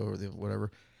or Hondo or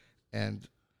whatever. And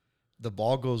the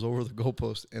ball goes over the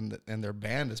goalpost, and their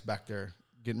band is back there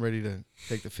getting ready to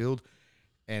take the field,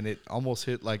 and it almost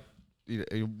hit like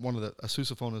one of a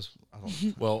sousaphone is. I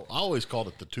don't. Well, I always called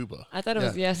it the tuba. I thought it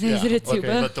was, Yeah. yes, is it a Okay,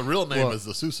 tuba? but the real name Well- is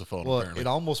the sousaphone. Well, apparently, it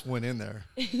almost went in there,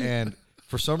 and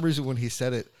for some reason when he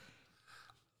said it,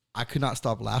 I could not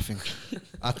stop laughing.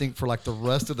 I think for like the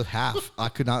rest of the half, I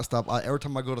could not stop. Every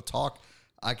time I go to talk,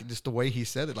 I could just the way he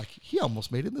said it, like he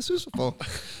almost made it in the sousaphone.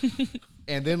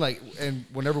 And then and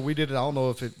whenever we did it, I don't know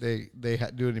if they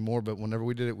had to do it anymore, but whenever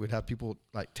we did it, we'd have people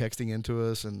like texting into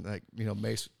us and like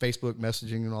Facebook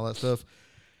messaging and all that stuff.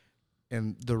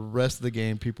 And the rest of the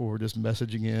game, people were just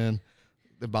messaging in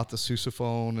about the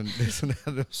sousaphone and this and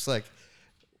that. It was like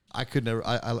I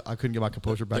couldn't get my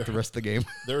composure back the rest of the game.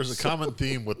 there's a common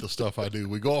theme with the stuff I do.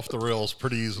 We go off the rails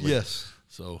pretty easily. Yes.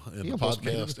 So in He the almost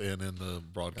made podcast and in the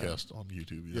broadcast on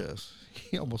YouTube. Yeah. Yes.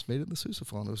 He almost made it in the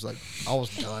sousaphone. It was like I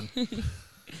was done.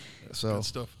 Good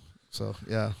stuff. So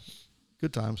yeah,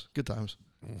 good times.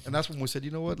 And that's when we said,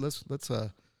 you know what, let's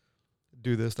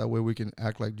do this. That way we can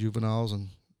act like juveniles, and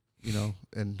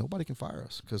and nobody can fire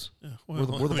us because Yeah, we're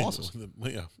the bosses.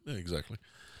 Yeah, exactly.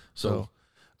 So,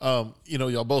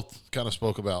 y'all both kind of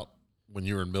spoke about when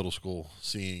you were in middle school,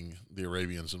 seeing the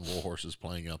Arabians and Warhorses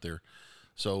playing out there.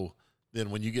 So then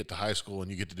when you get to high school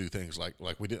and you get to do things like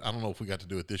we did, I don't know if we got to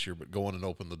do it this year, but go in and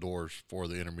open the doors for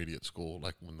the intermediate school,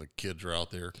 like when the kids are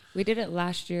out there. We did it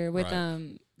last year with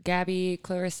Right. Gabby,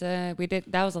 Clarissa.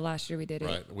 That was the last year we did it.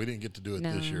 Right. We didn't get to do it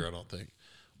No. this year, I don't think.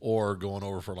 Or going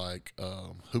over for like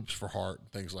Hoops for Heart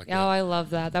and things like Oh, that. I love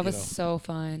that. That You was know. so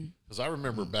fun. Because I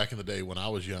remember back in the day when I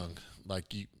was young, like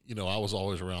I was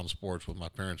always around sports with my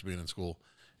parents being in school,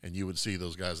 and you would see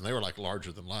those guys, and they were like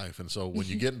larger than life. And so when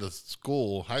you get into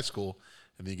school, high school,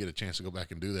 and then you get a chance to go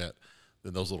back and do that,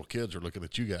 then those little kids are looking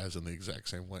at you guys in the exact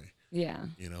same way. Yeah.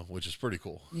 Which is pretty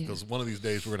cool. Yeah. Because one of these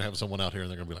days we're going to have someone out here and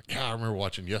they're going to be like, yeah, I remember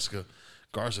watching Jessica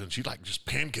Garza, and she like just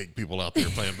pancake people out there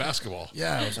playing basketball.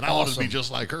 Yeah, it was and I wanted to be awesome.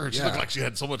 just like her. She Yeah. looked like she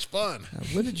had so much fun.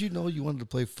 When did you know you wanted to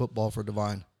play football for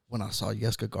Divine? When I saw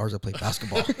Jessica Garza play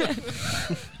basketball.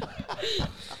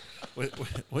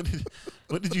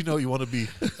 When did you know you want to be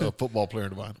a football player in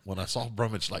Divine? When I saw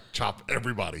Brummage like chop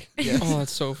everybody. Oh,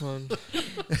 that's so fun.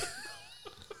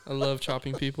 I love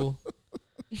chopping people.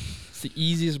 It's the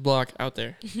easiest block out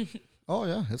there, Oh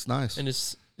yeah, it's nice. and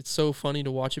it's so funny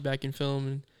to watch it back in film,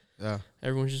 and Yeah.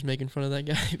 everyone's just making fun of that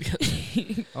guy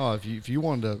because Oh, if you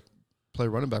wanted to play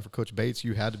running back for Coach Bates,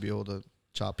 you had to be able to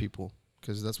chop people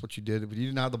because that's what you did. If you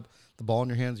didn't have the ball in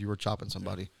your hands, you were chopping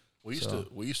somebody. We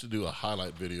used to do a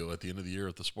highlight video at the end of the year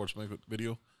at the Sports Banquet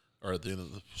video, or at the end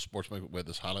of the Sports Banquet we had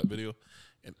this highlight video,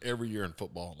 and every year in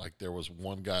football, like there was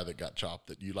one guy that got chopped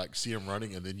that you like see him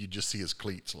running, and then you just see his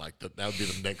cleats, like that would be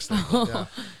the next thing, Yeah.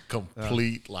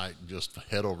 complete like just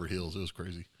head over heels. It was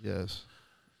crazy. Yes.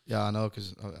 Yeah, I know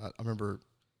because I remember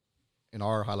in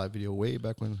our highlight video way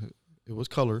back when it was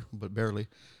color, but barely.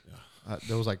 Yeah.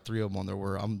 There was like 3 of them on there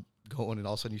where I'm going, and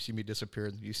all of a sudden you see me disappear,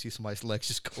 and you see somebody's legs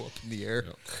just go up in the air.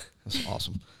 Yep. That's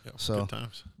awesome. Yeah, So- good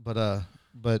times.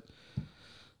 But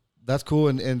that's cool.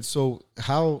 And so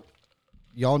how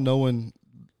y'all knowing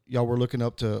y'all were looking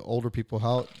up to older people,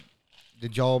 how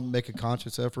did y'all make a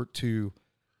conscious effort to,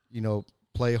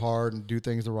 play hard and do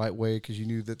things the right way because you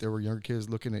knew that there were younger kids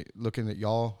looking at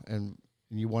y'all and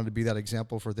you wanted to be that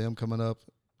example for them coming up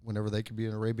whenever they could be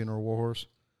an Arabian or a Warhorse?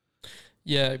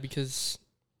 yeah, because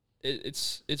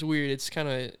it's weird. It's kind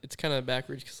of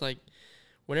backwards because like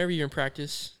whenever you're in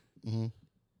practice, Mm-hmm.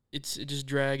 it just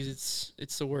drags.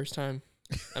 It's the worst time,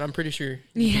 and I'm pretty sure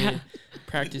Yeah.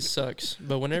 practice sucks.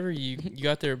 But whenever you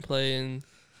go out there and play and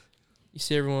you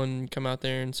see everyone come out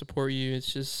there and support you,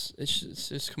 it's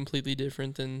just completely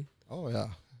different than Oh, yeah.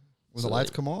 When So, the lights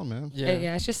like- come on, man.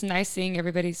 Yeah, it's just nice seeing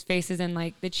everybody's faces and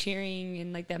like the cheering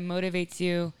and like that motivates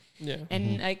you. yeah.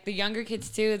 And like the younger kids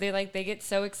too, they get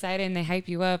so excited and they hype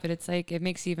you up, and it's like it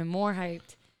makes you even more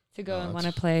hyped to go Oh, and want to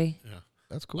that's- play. Yeah.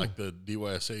 That's cool. Like the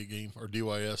DYSA game or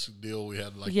DYS deal we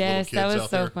had, like Yes, little that kids was out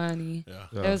so there. funny. Yeah.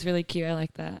 Yeah. That was really cute. I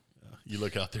like that. You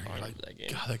look out there and I you're like, remember that game.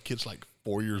 God, that kid's like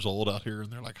 4 years old out here,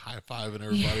 and they're like high-fiving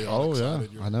everybody. All Oh, yeah.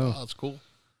 excited. You're I like, know. Oh, that's cool.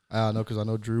 I know because I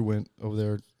know Drew went over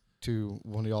there to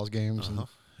one of y'all's games Uh-huh. and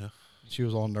Yeah. she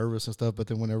was all nervous and stuff. But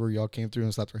then whenever y'all came through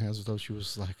and slapped her hands and stuff, she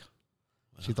was like,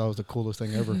 she thought it was the coolest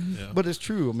thing ever. Yeah. But it's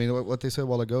true. I mean, what they said a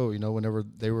while ago, whenever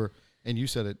they were, and you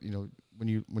said it, when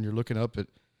you're looking up at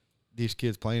these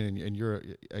kids playing and you're,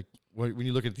 when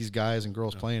you look at these guys and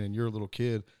girls playing and you're a little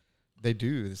kid, they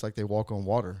do. It's like they walk on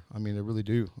water. I mean, they really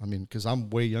do. I mean, because I'm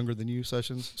way younger than you,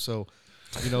 Sessions. So,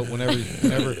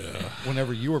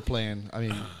 whenever you were playing, I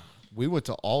mean, we went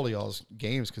to all of y'all's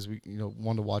games because we,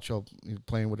 wanted to watch y'all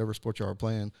playing whatever sport y'all were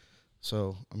playing.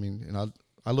 So, I mean, and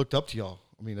I looked up to y'all.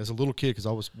 I mean, as a little kid, because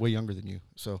I was way younger than you.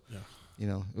 So,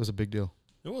 Yeah. it was a big deal.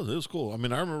 It was cool. I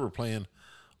mean, I remember playing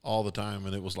all the time,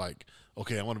 and it was like,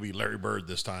 okay, I want to be Larry Bird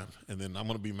this time, and then I'm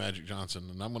going to be Magic Johnson,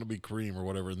 and I'm going to be Kareem or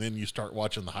whatever. And then you start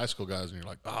watching the high school guys, and you're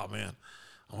like, oh man,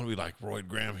 I want to be like Royd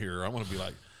Graham here. I want to be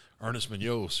like Ernest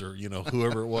Munoz or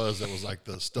whoever it was that was like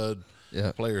the stud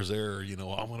Yeah. players there. Or,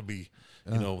 I want to be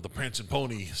the Prancing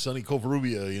Pony, Sonny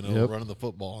Covarubia, Yep. running the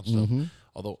football and stuff.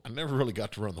 Although I never really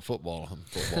got to run the football on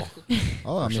football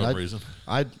Oh, I for mean, some reason.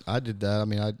 I did that. I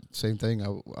mean, same thing.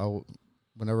 I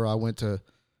whenever I went to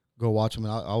go watch them,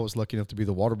 and I was lucky enough to be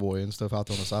the water boy and stuff out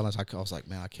there on the sidelines. I was like,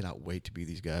 man, I cannot wait to be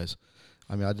these guys.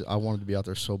 I mean, I wanted to be out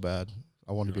there so bad.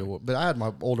 I wanted to be, but I had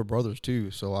my older brothers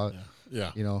too. So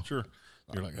Yeah, Yeah. sure.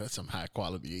 You're like, that's some high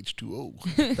quality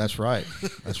H2O. That's right.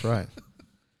 That's right.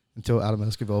 Until Adam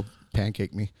Esquivel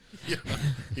pancaked me. Yeah,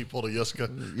 he pulled a Jessica.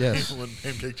 Yes. When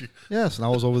pancaked you. Yes, and I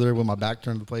was over there with my back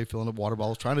turned to the play, filling up water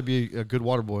bottles, trying to be a good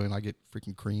water boy, and I get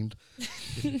freaking creamed.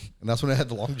 And that's when I had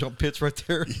the long jump pits right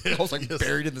there. I was like yes.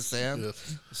 buried in the sand.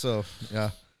 Yes. So, yeah.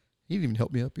 He didn't even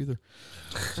help me up either.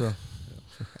 So,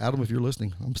 Adam, if you're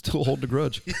listening, I'm still holding a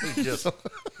grudge. Yes.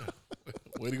 Yeah.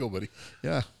 Way to go, buddy.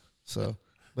 Yeah. So,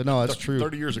 but no, that's true.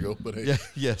 30 years ago, but hey. Yeah.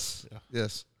 Yes. Yeah.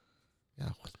 Yes. Yeah.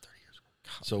 What, 30 years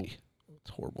ago? So Golly, it's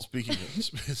horrible.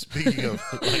 speaking of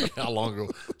like how long ago,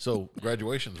 so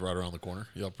graduation's right around the corner.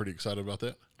 Y'all pretty excited about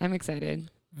that? I'm excited.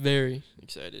 Very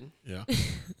excited. Yeah.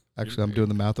 Actually, I'm doing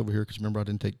the math over here because remember I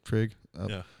didn't take trig.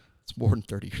 Yeah. It's more than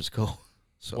 30 years ago.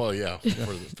 So Well, yeah,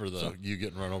 for the you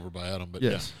getting run over by Adam, but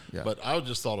yes, yeah. yeah. But I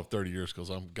just thought of 30 years because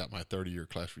I've got my 30-year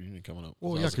class reunion coming up.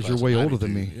 Well, I yeah, was the 'cause you're class way of older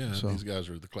than 92. me, Yeah, so. these guys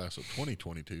are the class of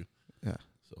 2022. Yeah.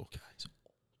 So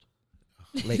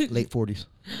late 40s.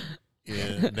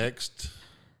 yeah, next,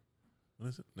 what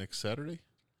is it? Next Saturday?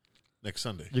 Next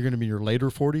Sunday? You're going to be in your later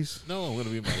 40s. No, I'm going to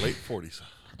be in my late 40s.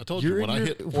 I told You're you when in I your-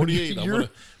 hit when 48, you're-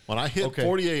 when I hit Okay.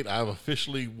 48, I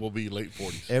officially will be late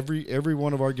 40s. Every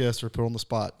one of our guests are put on the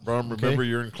spot. Brom, okay? remember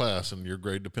you're in class and your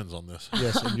grade depends on this.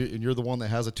 Yes, and you're the one that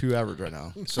has a 2 average right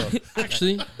now. So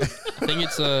Actually, I think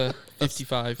it's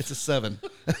 55. it's a 7.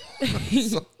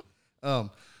 So,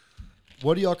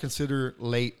 what do y'all consider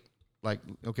late? Like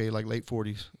late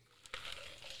 40s.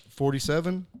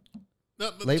 47. No,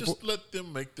 Late just let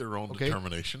them make their own Okay.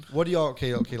 determination. What do y'all?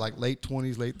 Okay, like late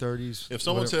 20s, late 30s. If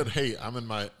someone whatever. said, "Hey, I'm in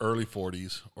my early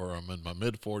 40s, or I'm in my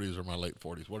mid 40s, or my late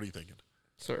 40s," what are you thinking?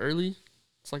 So early,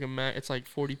 it's like it's like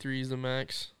 43 is the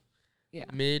max. Yeah.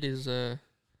 Mid is I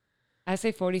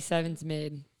say 47's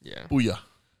mid. yeah. Booyah!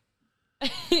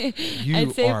 you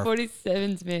I'd say are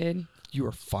 47's mid. you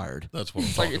are fired. That's what I'm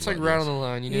It's like talking about, right yes. on the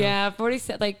line, you know. Yeah,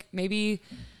 47, like maybe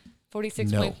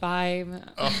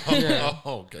 46.5. Oh, Yeah.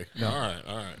 oh, okay. No.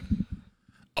 All right.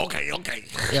 Okay.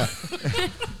 Yeah,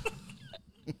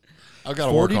 I've got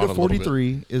to work 40 on to it a little bit.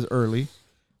 43 is early.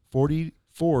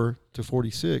 44 to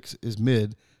 46 is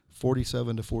mid.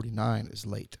 47 to 49 is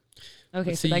late.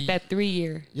 Okay, But so like see- that 3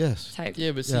 year Yes. type.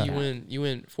 Yeah, but see, Yeah. you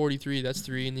went 43, that's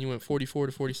 3, and then you went 44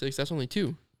 to 46, that's only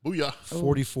 2. Booyah!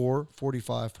 44,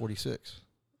 45, 46.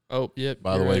 Oh, yep.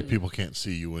 By the you're way, right. people can't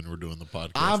see you when we're doing the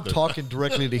podcast. I'm They're- talking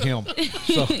directly to him.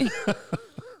 So,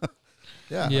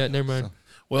 yeah. Yeah, never mind. So,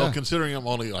 Well, Yeah. considering I'm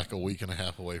only like a week and a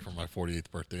half away from my 48th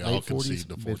birthday, I'll Late 40s, concede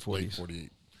to mid late 40s.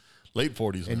 48. Late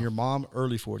 40s. and now. your mom,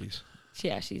 early 40s.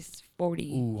 Yeah, she's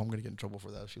 40. Ooh, I'm gonna get in trouble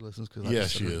for that if she listens. Cause Yeah,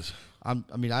 she is. I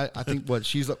think what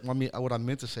she's. What I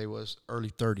meant to say was early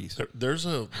 30s. There's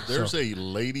a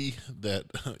lady that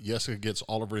Jessica gets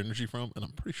all of her energy from, and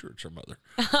I'm pretty sure it's her mother.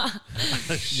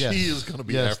 She Yes. is going to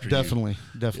be Yes, after definitely.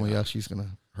 Yeah. Yeah, she's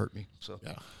gonna hurt me. So you.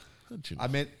 Yeah. How'd you know? I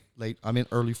meant late. I meant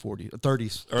early 40s,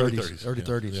 30s, Early 30s, 30s. early Yeah.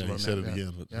 30s. is Yeah, what you I said meant, it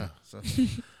again, but yeah. So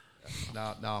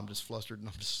now I'm just flustered and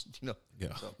I'm just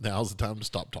yeah. so. Now's the time to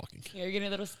stop talking. Yeah, you're getting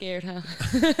a little scared, huh?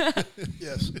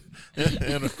 Yes.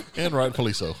 and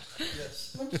rightfully so.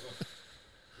 Yes.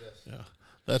 Yeah.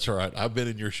 That's all right. I've been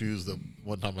in your shoes. The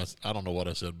one time I don't know what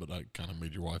I said, but I kind of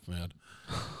made your wife mad.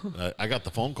 I got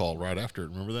the phone call right after it.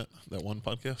 Remember that one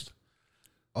podcast?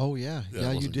 Oh yeah, Yeah, it yeah.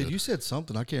 You wasn't did. good. You said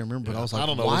something. I can't remember. But I was like, I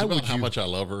don't know. Why it was would about how you? much I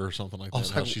love her or something like I was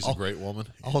that. How like, she's oh. a great woman.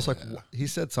 I was like, Yeah. he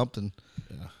said something,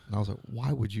 Yeah. and I was like,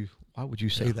 why would you? Why would you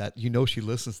say that? You know, she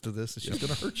listens to this, and she's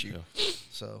gonna hurt you.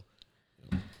 So,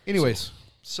 anyways,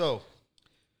 so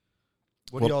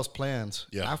what are Well, y'all's plans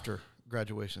yeah. after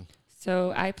graduation?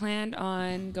 So I planned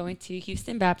on going to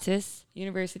Houston Baptist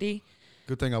University.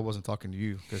 Good thing I wasn't talking to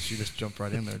you because she just jumped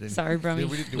right in there. Didn't Sorry, Did Brummy.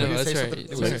 we, did No, we that's say right. something? It's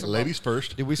Did we say right. something Ladies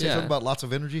first. Did we say Yeah. something about lots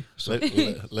of energy? So,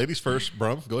 Ladies first.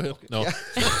 Brum, go ahead. No.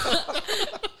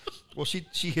 well, she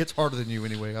hits harder than you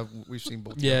anyway. We've seen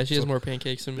both. Yeah, she has So- more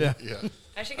pancakes than me. Yeah. Yeah.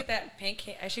 I should get that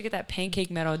pancake. I should get that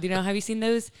pancake medal. Do you know? Have you seen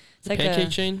those? It's like Pancake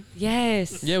a chain?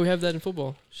 yes. Yeah, we have that in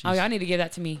football. Oh, y'all need to give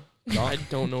that to me. I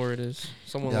don't know where it is.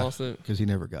 Someone Yeah. lost it. Because he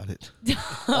never got it.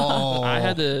 Oh, I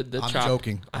had the I'm chop.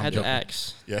 joking. I I'm had joking. the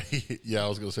axe. Yeah. Yeah. I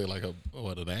was gonna say like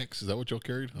an axe. Is that what y'all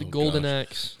carried? The Oh, golden gosh.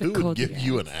 axe. Who would golden give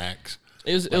you an axe. axe?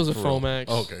 It was a For real? foam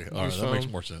axe. Okay. All right. was That makes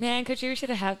foam. more sense. Man, Coach, you should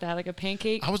have had that like a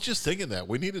pancake I was just thinking that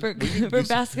we needed for, we need to for do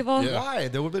some- basketball. Yeah. Why?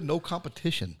 There would have been no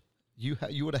competition. You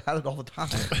would have had it all the time.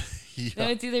 No, Yeah.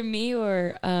 it's either me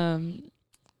or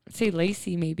say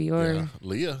Lacey maybe or Yeah.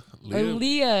 Leah.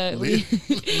 Leah. Leah.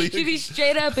 She'd be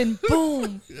straight up and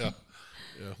boom. Yeah.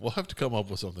 Yeah. We'll have to come up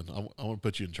with something. I want to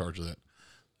put you in charge of that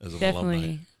as an Definitely.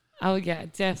 alumni. Oh yeah,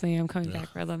 definitely. I'm coming Yeah. back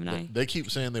for alumni. They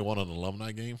keep saying they want an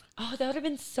alumni game. Oh, that would have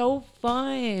been so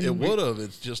fun. It would have.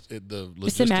 It's just the Just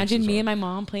logistics imagine is me hard. and my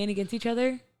mom playing against each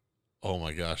other. Oh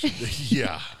my gosh.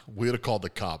 Yeah. We would have called the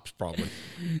cops probably.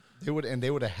 They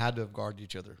would have had to have guarded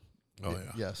each other. Oh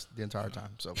yeah. Yes, the entire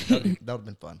time. So that would have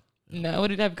been fun. No, I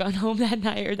wouldn't have gone home that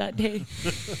night or that day.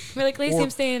 We're like, Lacey, Or- I'm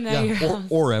staying at your house.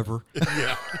 or ever.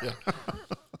 Yeah. Yeah.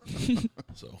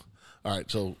 So, all right.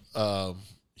 So,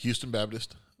 Houston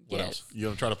Baptist. What Yes. else? You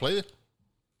gonna try to play it?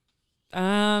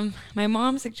 My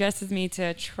mom suggested me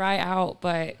to try out,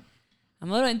 but I'm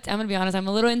gonna be honest, I'm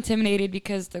a little intimidated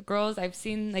because the girls I've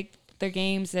seen like their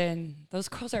games and those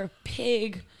girls are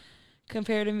big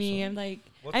compared to me. I'm like,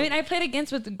 I played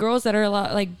against with the girls that are a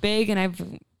lot like big, and I've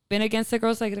been against the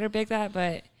girls like that are big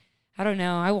but I don't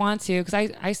know. I want to because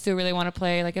I still really want to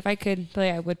play. Like if I could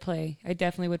play, I would play. I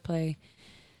definitely would play.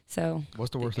 So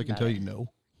What's the worst they thinking can tell about you?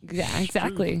 No. yeah,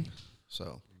 exactly.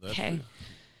 So, That's Okay. true.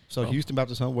 so Houston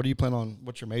Baptist Home. What do you plan on?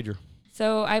 What's your major?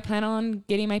 So I plan on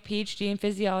getting my PhD in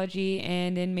physiology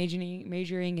and then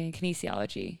majoring in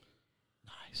kinesiology.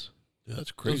 Nice. Yeah,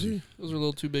 that's crazy. Those are a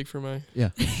little too big for my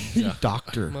Yeah. Yeah.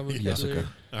 Doctor my Jessica.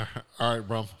 vocabulary. All right,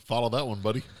 Brum. Follow that one,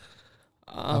 buddy.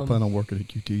 I plan on working at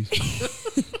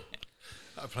QTs.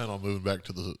 I plan on moving back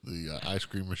to the ice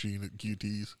cream machine at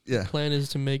QT's. Yeah. Plan is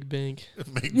to make bank.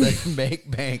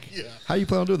 Make bank. Yeah. How you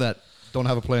plan on doing that? Don't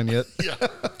have a plan yet. Yeah.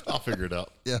 I'll figure it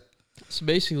out. Yeah. So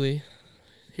basically,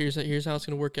 here's how it's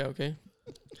gonna work out. Okay.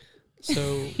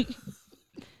 So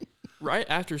right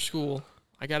after school,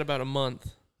 I got about a month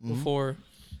before,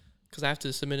 because I have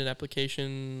to submit an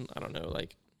application. I don't know,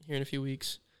 like here in a few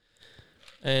weeks,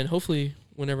 and hopefully,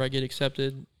 whenever I get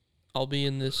accepted, I'll be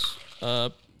in this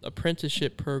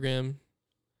apprenticeship program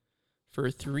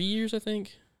for 3 years, I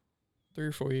think, 3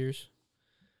 or 4 years,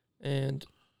 and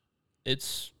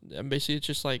it's basically it's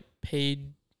just like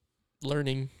paid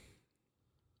learning.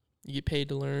 You get paid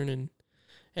to learn, and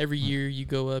every year you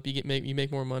go up, you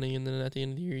make more money, and then at the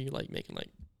end of the year you're like making like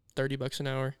 $30 an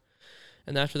hour.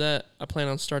 And after that, I plan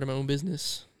on starting my own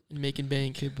business and making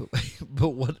bank. Okay, but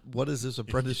what is this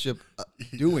apprenticeship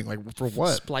doing? Like for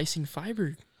what? Splicing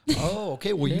fiber. Oh,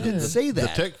 okay. Well, you Yeah. didn't say The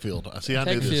that. tech field. I see. I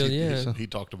Tech knew this. field, He- yeah. he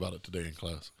talked about it today in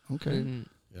class. Okay. And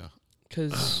Yeah.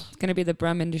 because It's gonna be the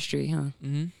Brum industry, huh?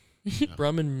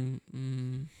 Brumman,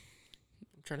 I'm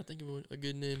trying to think of a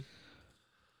good name.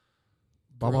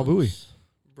 Baba Booey.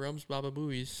 Brum's Baba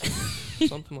Booey's.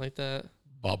 Something like that.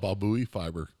 Baba Booey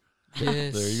fiber.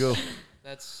 Yes. There you go.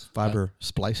 That's Fiber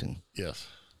splicing. Yes.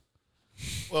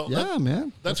 Well, Yeah,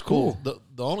 man. that's cool. The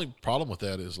only problem with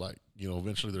that is like,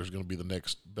 eventually there's going to be the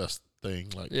next best thing,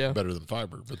 like Yeah. better than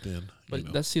fiber. But then,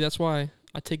 But that's why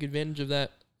I take advantage of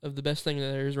that, of the best thing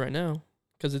that there is right now,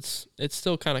 because it's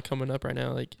still kind of coming up right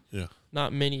now. Like, Yeah.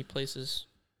 not many places,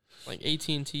 like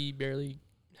AT&T barely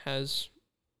has,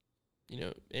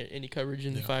 any coverage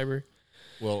in Yeah. fiber.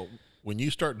 Well, when you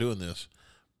start doing this,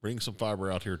 bring some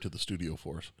fiber out here to the studio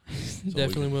for us. So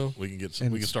Definitely will. We can get some.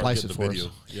 And We can start splice getting it the for video.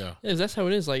 us. Yeah. Yeah, 'cause that's how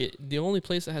it is. Like, the only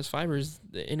place that has fiber is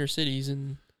the inner cities,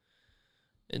 and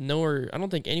nowhere. I don't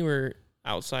think anywhere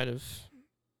outside of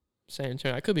San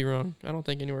Antonio. I could be wrong. I don't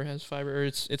think anywhere has fiber, or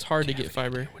it's hard to get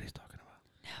fiber. What he's talking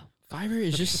about. Fiber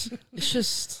is just it's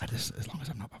just. As long as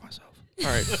I'm not by myself. All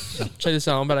right, check this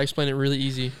out. I'm about to explain it really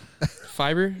easy.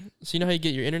 Fiber. So you know how you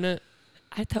get your internet?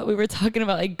 I thought we were talking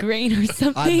about like grain or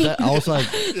something, I was like,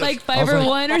 like Fiber like-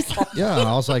 One or something. yeah. And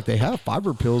I was like, they have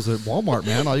fiber pills at Walmart,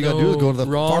 man. All you gotta do is go to the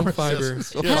wrong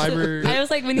pharmacist. fiber. Yes. Fiber. I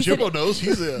was like, when you said Jimbo knows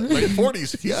he's late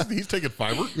 40s. He's taking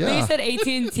fiber. when you Yeah. said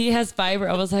AT&T has fiber,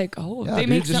 I was like, oh, Yeah, they dude,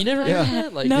 make just- You never Yeah. heard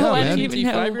that? Like, No, Yeah, I man. didn't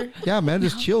even know. fiber. Yeah, man,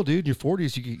 just chill, dude. In your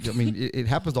 40s, it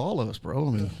happens to all of us, bro.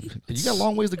 I mean, you got a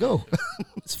long ways to go.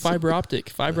 It's fiber optic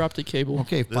cable.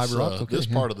 Okay, This, fiber optic. Okay, this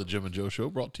yeah. part of the Jim and Joe show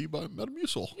brought to you by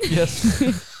Metamucil. Yes.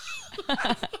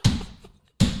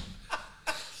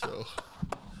 So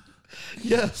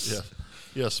Yes.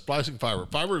 yeah, splicing fiber.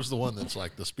 Fiber is the one that's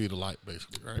like the speed of light,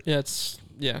 basically, right?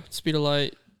 Yeah, speed of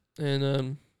light,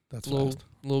 and That's little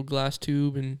fast. glass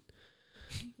tube, and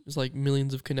there's like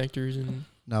millions of connectors, and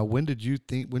Now, when did you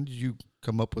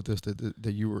come up with this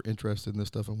that you were interested in this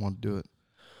stuff and wanted to do it?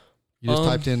 You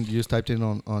just typed in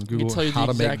on I can Google tell you how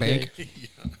the to make exact bank. day.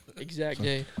 Exact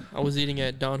day. I was eating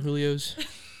at Don Julio's.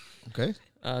 Okay.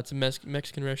 It's a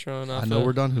Mexican restaurant. I know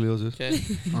where Don Julio's is. Okay.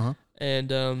 Uh-huh.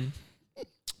 And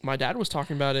my dad was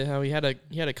talking about it, how he had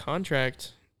a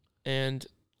contract, and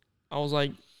I was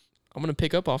like, I'm gonna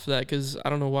pick up off of that because I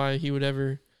don't know why he would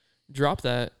ever drop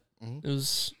that. Mhm.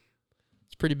 It's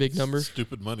a pretty big number.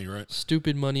 Stupid money, right?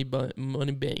 Stupid money, but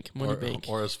money bank.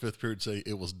 Or as fifth period say,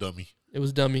 it was dummy. It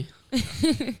was dummy,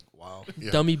 Wow.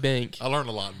 Yeah. dummy bank. I learned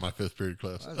a lot in my fifth period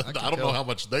class. I I, can don't know tell. how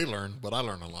much they learned, but I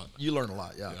learned a lot. You learn a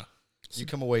lot, yeah. Yeah. You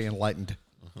come away enlightened.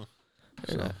 And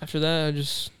So. after that, I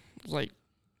just was like,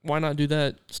 why not do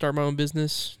that? Start my own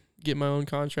business, get my own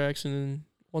contracts, and then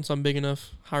once I'm big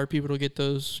enough, hire people to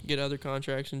get other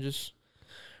contracts, and just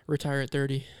retire at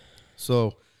 30.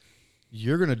 So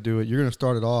you're going to do it. You're going to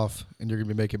start it off, and you're going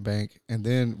to be making bank. And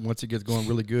then once it gets going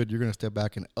really good, you're going to step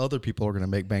back, and other people are going to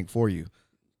make bank for you.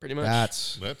 Pretty much.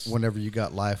 That's That's whenever you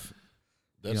got life.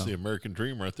 that's Yeah. the American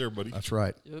dream right there, buddy. That's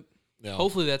right. Yep. Now,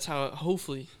 Hopefully that's how.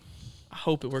 Hopefully, I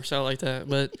hope it works out like that.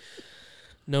 But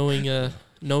knowing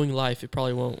life, it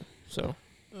probably won't. So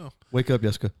Wake up,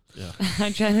 Jessica. yeah,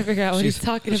 I'm trying to figure out what he's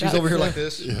talking about. She's over here like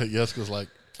this. yeah. Jessica's like,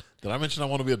 did I mention I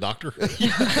want to be a doctor?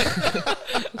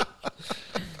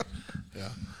 Yeah.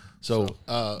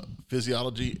 So,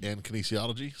 physiology and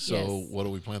kinesiology. So, Yes. what do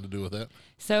we plan to do with that?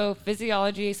 So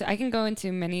physiology, so I can go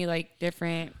into many like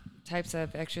different types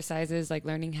of exercises, like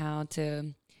learning how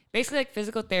to basically like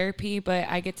physical therapy, but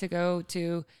I get to go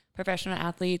to professional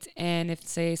athletes, and if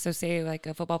say like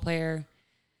a football player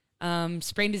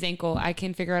sprained his ankle, I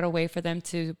can figure out a way for them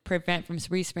to prevent from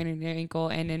re-spraining their ankle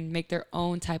and then make their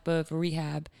own type of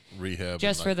rehab just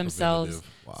and, for themselves.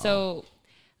 preventative. So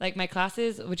like my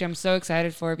classes, which I'm so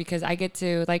excited for, because I get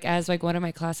to like, as like one of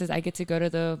my classes, I get to go to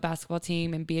the basketball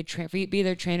team and be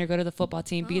their trainer, go to the football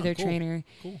team, be their cool. trainer,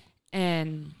 Cool.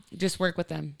 and just work with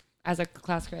them as a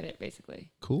class credit, basically.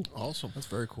 Cool. Awesome. That's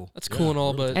very cool. That's cool and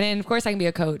all, but And then of course I can be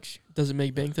a coach. does it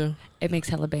make bank though? It makes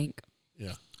hella bank.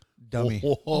 Yeah. Dummy.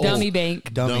 Whoa. Dummy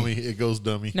bank. Dummy. It goes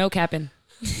dummy. No capping.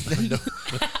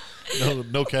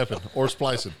 No capping or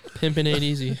splicing. Pimping ain't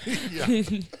easy. Yeah.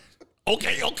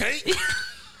 Okay.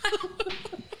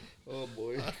 Oh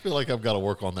boy. I feel like I've got to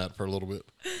work on that for a little bit.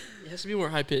 It has to be more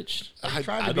high pitched. I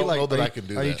don't know that I can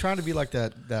do that. Are you trying to be like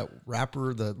that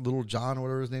rapper, the Little John, or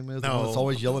whatever his name is? The one No. that's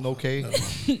always yelling okay.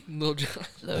 Little John.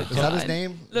 Is that his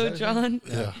name? Is Lil that his name?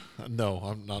 John. Yeah. No,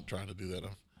 I'm not trying to do that.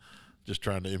 I'm just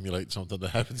trying to emulate something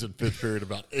that happens in fifth period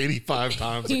about 85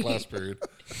 times a class period.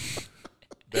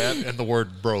 That and the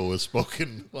word bro is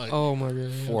spoken like Oh my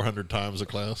god. 400 times a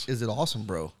class. Is it awesome,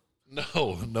 bro?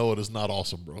 No, it is not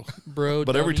awesome, bro. Bro.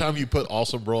 But every dummy. time you put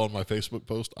awesome bro on my Facebook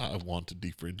post, I want to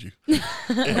defriend you.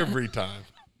 Every time.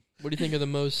 What do you think of the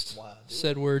most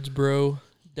said words, bro,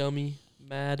 dummy,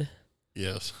 mad?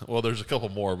 Yes. Well, there's a couple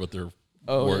more, but they're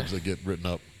Oh, words that get written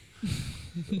up.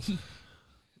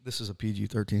 This is a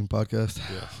PG-13 podcast,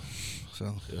 Yes.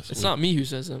 so Yes. It's not me who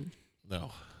says them.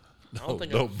 No. don't No,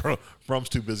 think no, bro. Brum's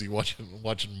too busy watching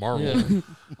Marvel. Yeah.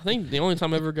 I think the only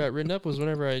time I ever got written up was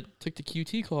whenever I took the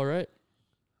QT call, right?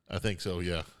 I think so,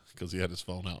 yeah. Because he had his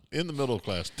phone out in the middle of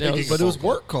class. Yeah, taking a but it was phone call.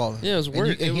 work calling. Yeah, it was And work.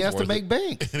 you- It And he was has to worth make it.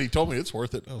 bank. And he told me it's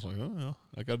worth it. I was like, oh, yeah,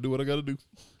 I got to do what I got to do.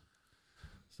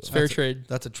 It's fair That's- trade.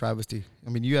 That's a travesty. I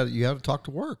mean, you had to talk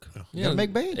to work. You Yeah, got to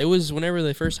make bank. It was whenever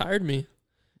they first hired me.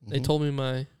 They Mhm. told me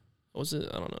my, what was it?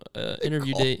 I don't know.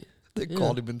 Interview called- date. They Yeah.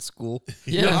 called him in school.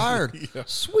 Yeah. You're hired. Yeah.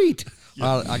 Sweet.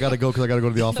 I got to go because I got to go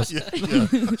to the office.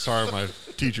 Yeah. Sorry, my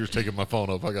teacher's taking my phone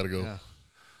up. I got to go. Yeah.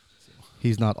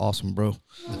 He's not awesome, bro.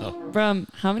 Brum,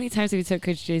 how many times have you took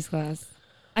Coach J's class?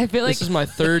 I feel like This is my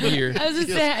third year. I was just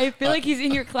saying, I feel like he's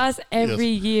in your class every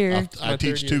year. I my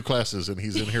teach third 2 year. classes, and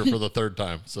he's in here for the third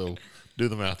time. So do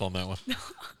the math on that one.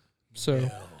 So,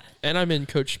 and I'm in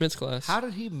Coach Schmidt's class. How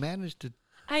did he manage to?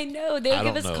 I know. They I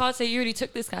give don't us know. calls say you already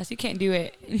took this class. You can't do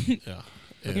it. Yeah.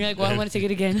 And you're like, well, I want to take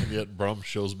it again. And yet Brum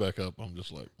shows back up. I'm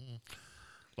just like,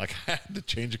 like I had to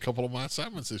change a couple of my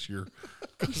assignments this year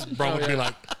because Brum would be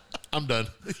like, I'm done.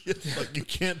 Like you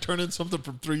can't turn in something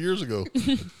from 3 years ago.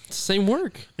 Same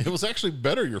work. It was actually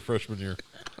better your freshman year.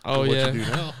 Oh, than what yeah. you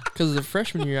do now. Because the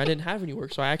freshman year, I didn't have any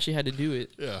work, so I actually had to do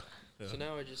it. Yeah. Yeah. So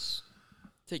now I just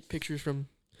take pictures from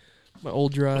my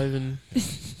old drive, and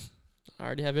I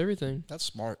already have everything. That's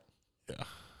smart. Yeah.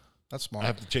 That's I smart.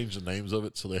 have to change the names of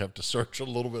it, so they have to search a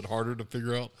little bit harder to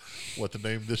figure out what the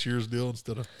name this year's deal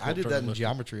instead of. I did that in last year.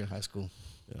 geometry in high school.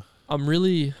 I'm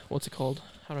really, what's it called?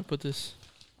 How do I put this?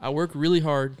 I work really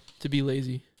hard to be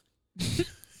lazy.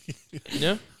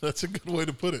 Yeah? That's a good way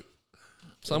to put it.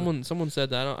 Someone said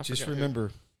that. I Just forgot.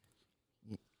 remember,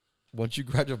 once you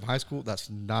graduate from high school, that's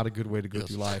not a good way to go Yes.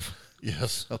 through life.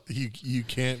 Yes, you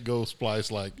can't go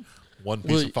splice like one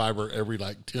piece Well, of fiber every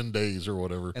like 10 days or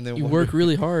whatever. And then You one- work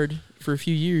really hard for a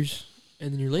few years,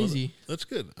 and then you're lazy. That's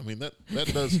good. I mean that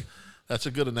does that's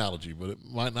a good analogy, but it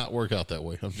might not work out that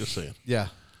way. I'm just saying. Yeah,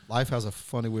 life has a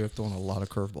funny way of throwing a lot of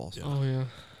curveballs. Yeah. Oh, yeah.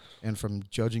 And from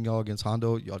judging y'all against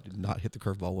Hondo, y'all did not hit the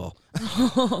curveball well.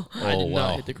 I did wow.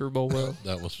 not hit the curveball well.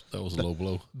 That was a low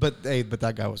blow. But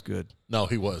that guy was good. No,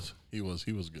 he was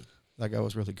good. That guy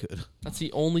was really good. That's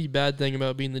the only bad thing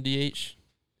about being the DH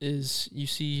is you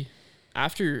see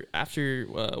after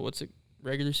what's it,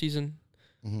 regular season,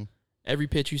 Mm-hmm. every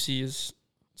pitch you see is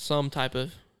some type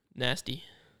of nasty.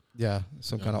 Yeah,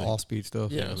 some Yeah, kind of they- off-speed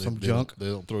stuff. Yeah, some they junk. They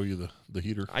don't throw you the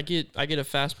heater. I get a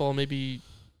fastball maybe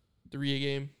 3 a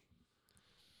game.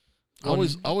 I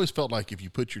always felt like if you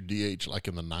put your DH like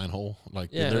in the 9 hole, like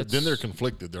Yeah, then they're that's-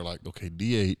 conflicted. They're like, okay,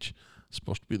 DH is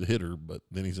supposed to be the hitter, but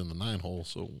then he's in the 9 hole,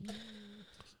 so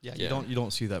Yeah, Yeah. you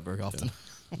don't see that very often.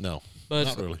 no, But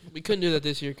not really. we couldn't do that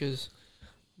this year because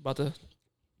about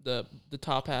the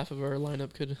top half of our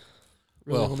lineup could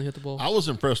really Well, only hit the ball. I was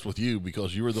impressed with you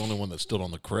because you were the only one that stood on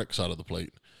the correct side of the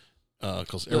plate.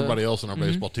 because everybody else on our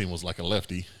baseball team was like a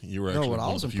lefty. You were actually what I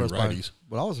one was of the few impressed by, righties.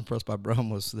 what I was impressed by Brum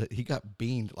was that he got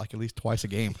beamed like at least twice a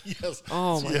game, Yes.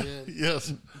 Oh, my yeah, God.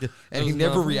 Yes. and he was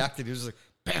never nothing. reacted. He was just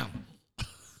like, bam.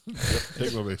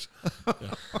 Take my base.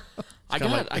 Yeah.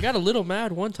 I got a little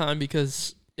mad one time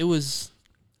because it was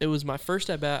my first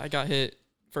at bat. I got hit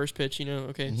first pitch.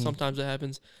 Okay, sometimes that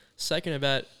happens. Second at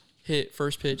bat, hit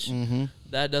first pitch. Mm-hmm.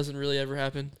 That doesn't really ever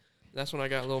happen. That's when I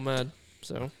got a little mad.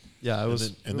 So Yeah, it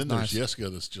was. And then nice. there's Jessica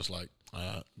that's just like,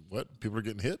 what? People are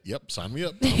getting hit? Yep, sign me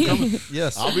up. I'm coming.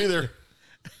 Yes. I'll be there.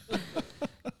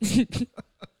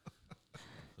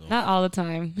 Not all the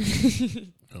time.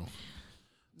 Oh.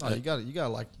 No, you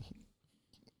got like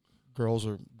girls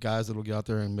or guys that'll get out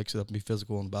there and mix it up and be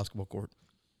physical on the basketball court.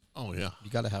 Oh, yeah. You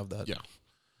got to have that. Yeah.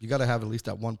 You got to have at least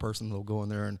that one person that'll go in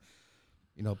there and,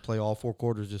 play all 4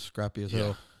 quarters just scrappy as Yeah.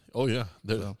 hell. Oh, yeah.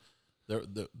 So,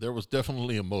 There was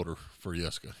definitely a motor for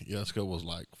Jessica. Jessica was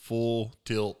like full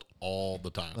tilt all the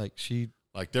time.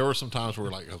 Like there were some times where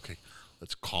we're like, okay,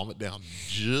 let's calm it down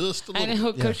just a I little.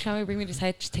 know bit. Coach Tommy bring me to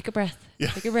side. Just take a breath. Yeah.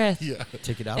 Take a breath. Yeah.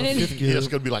 take it out And of then- fifth gear.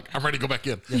 Jessica would be like, I'm ready to go back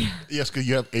in. Jessica,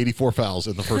 you have 84 fouls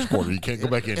in the first quarter. You can't go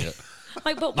back in yet. I'm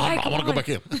like, but No, why? I Come want to go on. back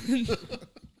in.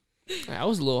 I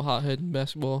was a little hothead in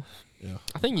basketball. Yeah.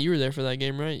 I think you were there for that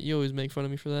game, right? You always make fun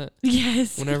of me for that.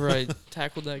 Yes. Whenever I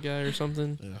tackled that guy or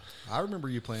something. Yeah. I remember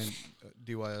you playing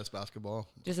DYS basketball.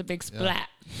 Just a big splat.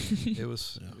 It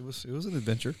was an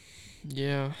adventure.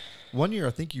 Yeah. One year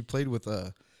I think you played with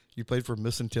you played for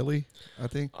Miss Tilly, I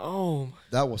think. Oh,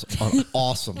 That was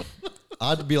awesome.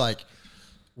 I'd be like,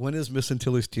 when is Miss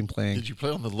Tilly's team playing? Did you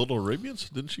play on the Little Arabians?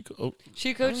 Didn't she? Oh,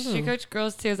 She coached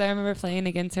girls too. So I remember playing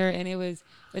against her, and it was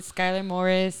with Skylar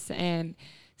Morris, and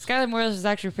Skylar Morris was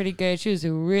actually pretty good. She was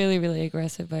really, really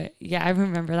aggressive. But yeah, I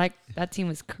remember that team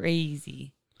was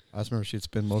crazy. I just remember she'd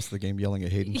spend most of the game yelling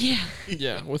at Hayden. Yeah.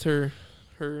 yeah. With her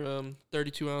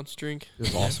 32-ounce drink.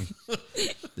 It was awesome.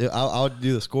 Yeah, I would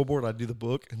do the scoreboard, I'd do the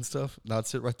book and stuff, and I'd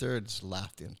sit right there and just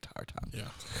laugh the entire time. yeah.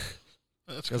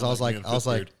 That's Because kinda I was like, being I was fifth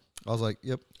like, grade. I was like,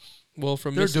 yep, Well,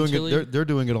 from they're Miss doing Tilly, it. They're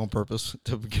doing it on purpose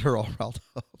to get her all riled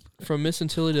up. from Miss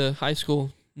Tilly to high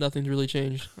school, nothing's really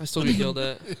changed. I still get yelled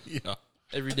at Yeah.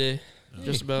 every day,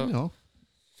 just about.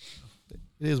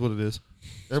 It is what it is.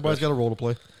 Everybody's got a role to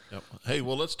play. Yep. Hey,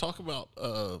 well, let's talk about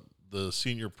the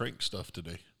senior prank stuff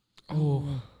today.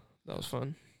 Oh, that was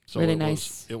fun. So Really it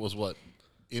nice. It was what?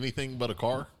 Anything but a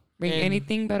car? Bring And-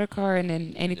 anything but a car, and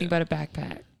then anything but a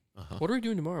backpack. What are we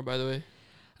doing tomorrow, by the way?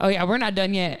 Oh yeah, we're not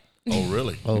done yet. Oh,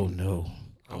 really? Oh no.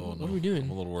 Oh, What are we doing? I'm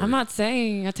a little worried. I'm not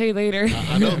saying. I'll tell you later.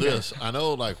 I know this. I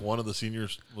know, like, one of the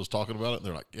seniors was talking about it, and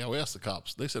they're like, yeah, we asked the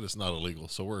cops. They said it's not illegal,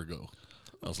 so we're going to go.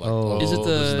 I was like, Oh. oh, Is it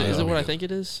this not is it gonna what be I good. think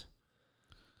it is?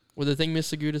 Well, the thing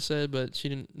Miss Seguda said, but she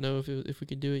didn't know if we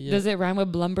could do it yet. Does it rhyme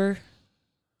with blumber?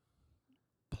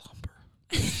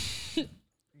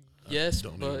 Yes,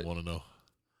 Don't but even want to know.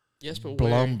 yes, but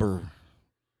where? Blumber.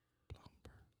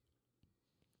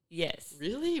 Yes.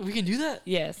 Really? We can do that?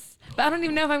 Yes. But I don't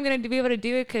even know if I'm going to be able to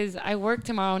do it because I work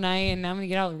tomorrow night and I'm going to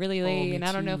get out really late, me and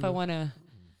I don't know if I too. want to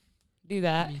do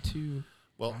that. Me too.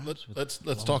 Well,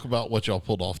 let's talk about what y'all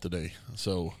pulled off today.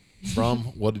 So, Brum,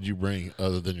 what did you bring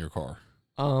other than your car?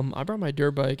 I brought my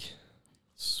dirt bike.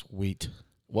 Sweet.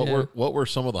 What Yeah. were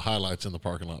some of the highlights in the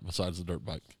parking lot besides the dirt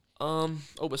bike?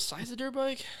 Besides the dirt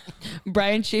bike,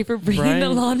 Brian Schaefer bringing the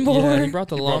lawnmower. Yeah, he brought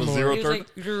the brought a lawnmower, zero He was turn?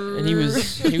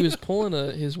 like, and he was pulling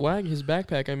his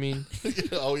backpack. I mean,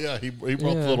 Oh yeah, he brought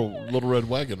the Yeah. little red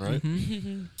wagon, right?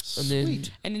 and then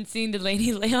and then seeing the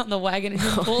lady lay on the wagon and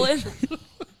him pulling.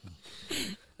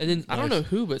 I don't know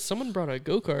who, but someone brought a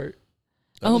go-kart.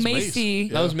 That Oh, was Mace. Macy.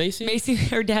 Yeah. That was Macy, Macy,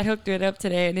 her dad hooked it up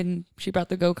today, and then she brought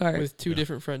the go kart. with two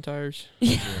different front tires.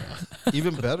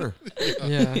 Even better. Yeah.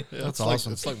 Yeah, That's it's like,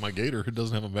 awesome. It's like my Gator who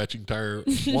doesn't have a matching tire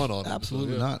one on it.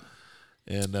 Absolutely So, yeah. not.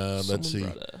 And let's Someone see.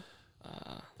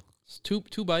 brought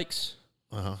two bikes.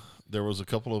 There was a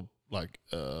couple of like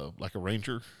a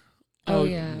Ranger. Oh,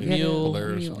 yeah. We had a Mule,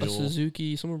 Polaris mule. a Mule.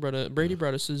 Suzuki. Brady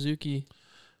brought a Suzuki,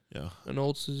 Yeah. an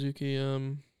old Suzuki.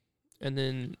 And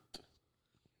then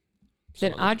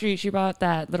Then Audrey, she brought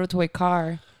that little toy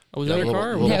car. was Yeah, that her little-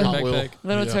 car or little was that Hot her Wheel. backpack?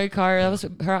 Little Yeah. toy car. That was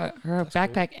her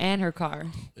backpack and her car.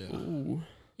 Yeah. Ooh.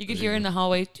 You could hear her in the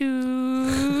hallway,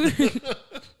 toot.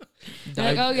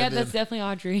 They're like, oh, yeah, and that's then- definitely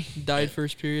Audrey. Died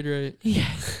first period, right?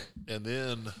 Yes. And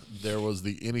then there was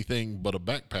the anything but a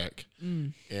backpack.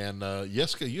 Mm. And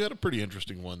Jessica, you had a pretty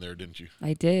interesting one there, didn't you?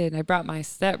 I did. I brought my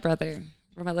stepbrother,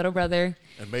 or my little brother.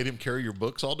 And made him carry your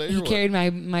books all day. He or what? carried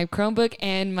my Chromebook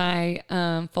and my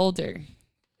folder.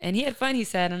 And he had fun, he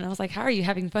said. And I was like, how are you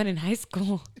having fun in high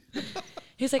school?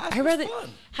 He was like,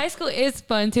 high school is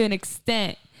fun to an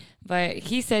extent. But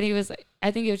he said he was like, I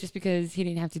think it was just because he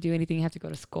didn't have to do anything. He had to go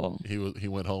to school. He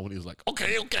went home and he was like,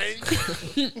 okay.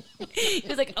 He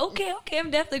was like, okay,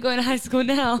 I'm definitely going to high school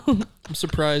now. I'm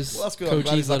surprised Well, that's good. I'm Coach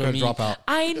glad E's he's not let going him to eat. drop out.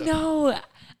 I know.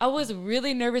 I was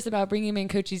really nervous about bringing him in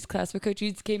Coach E's class, but Coach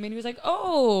E's came in. He was like,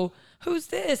 oh, who's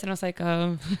this? And I was like,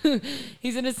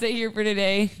 he's going to sit here for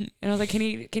today. And I was like, can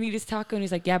he just taco? And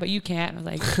he's like, yeah, but you can't. And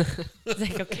I was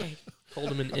like, okay.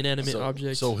 Hold him an inanimate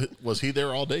object. So was he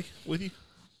there all day with you?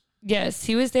 Yes,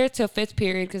 he was there till 5th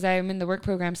period because I'm in the work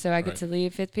program, so I get Right. to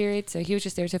leave 5th period. So he was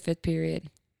just there till 5th period.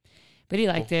 But he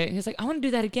liked it. He was like, I want to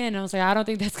do that again. And I was like, I don't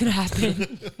think that's going to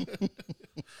happen.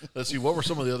 Let's see. What were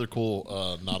some of the other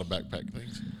cool not a backpack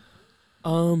things?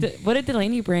 What did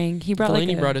Delaney bring? He brought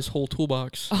Delaney like brought his whole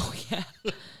toolbox. Oh, yeah.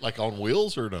 Like on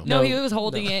wheels or no? No, he was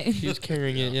holding it. He was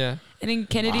carrying it, yeah. And then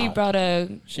Kennedy Wow. brought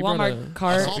a She brought Walmart a-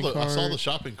 cart, I saw the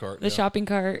shopping cart. the shopping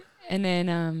cart. And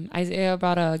then Isaiah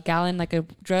brought a gallon, like a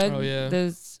drug. Oh, yeah.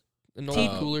 Those, An old Tea-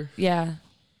 cooler. yeah.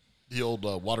 The old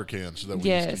water cans that we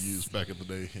used Yes. to use back in the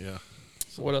day. Yeah.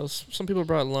 What else? Some people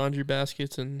brought laundry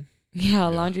baskets, and Yeah,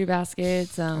 laundry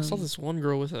baskets. I saw this one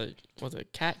girl with a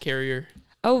cat carrier.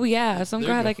 Oh, yeah. Some There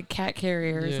girl you had go. like a cat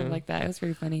carrier or Yeah. something like that. It was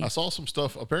pretty funny. I saw some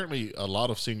stuff. Apparently, a lot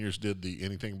of seniors did the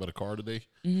anything but a car today.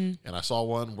 Mm-hmm. And I saw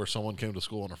one where someone came to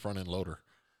school on a front end loader.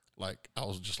 Like, I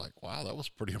was just like, wow, that was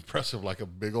pretty impressive. Like a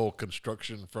big old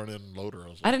construction front end loader. I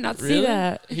was I like, did not see Really?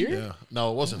 that. Here? yeah.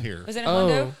 No, it wasn't here. Was it a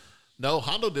Hondo? Oh, No,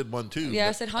 Hondo did one too. Yeah, I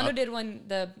but said Hondo did one,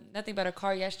 the Nothing But a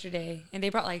Car yesterday. And they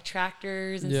brought like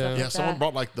tractors and Yeah. stuff Yeah, like someone that.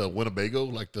 brought like the Winnebago,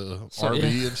 like the So- RV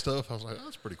yeah. and stuff. I was like, oh,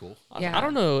 that's pretty cool. Yeah. I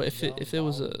don't know if it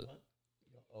was a.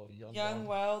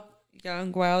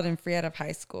 Young, wild, and free out of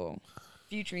high school,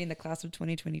 featuring the class of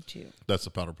 2022. That's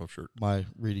the Powder Puff shirt. My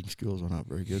reading skills were not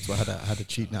very good, so I had to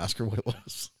cheat and ask her what it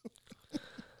was.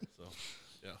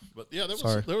 Yeah, but yeah,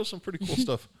 Sorry. there was some pretty cool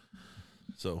stuff.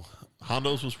 So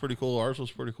Hondo's was pretty cool. Ours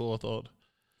was pretty cool. I thought.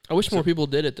 I wish more people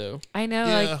did it though. I know,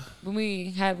 Yeah. like when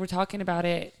we're talking about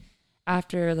it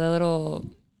after the little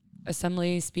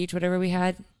assembly speech, whatever we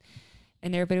had,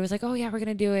 and everybody was like, "Oh yeah, we're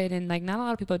gonna do it," and like not a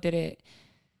lot of people did it,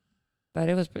 but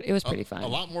it was pretty fun. A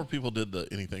lot more people did the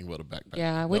anything but a backpack.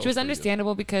 Yeah, That which was pretty good.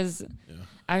 understandable because Yeah.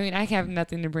 I mean I have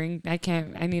nothing to bring.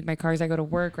 I need my cars. I go to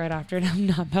work right after, and I'm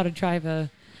not about to drive a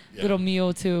Yeah. little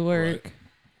mule to work. Right.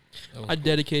 That was I cool.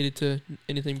 dedicated to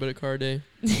anything but a car day.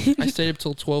 I stayed up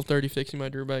till 12:30 fixing my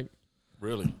dirt bike.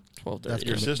 Really. 12:30. That's,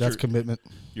 Your commi- sister- that's commitment.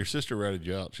 Your sister ratted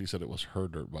you out. She said it was her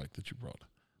dirt bike that you brought.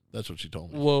 That's what she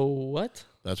told me. Whoa, what?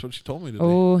 That's what she told me today.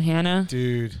 Oh, Hannah.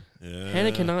 Dude. Yeah.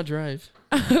 Hannah cannot drive.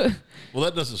 Well,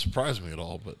 that doesn't surprise me at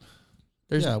all. But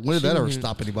Yeah, when did that ever she-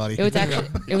 stop anybody? It was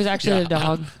actually Yeah, a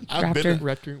dog. I've been Raptor.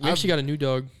 Raptor. We actually got a new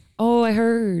dog. Oh, I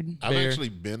heard. I've Bear. actually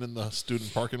been in the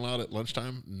student parking lot at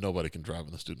lunchtime. Nobody can drive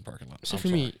in the student parking lot. Except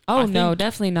I'm for sorry. me. Oh I no, think-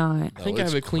 definitely not. I think I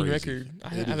it's have a clean crazy. record.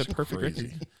 I It have is a perfect crazy.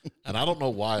 record. And I don't know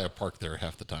why I park there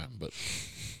half the time, but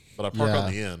I park Yeah.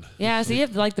 on the end. Yeah, so you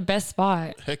have like the best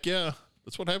spot. Heck yeah.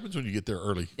 That's what happens when you get there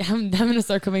early. I'm gonna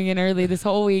start coming in early this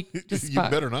whole week. Just you spot,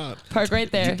 better not. park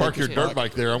right there. You park your dirt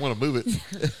bike there. I'm going to move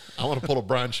it. I want to pull a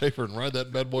Brian Schaefer and ride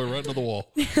that bad boy right into the wall.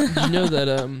 You know that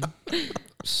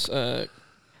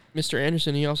Mr.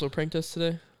 Anderson, he also pranked us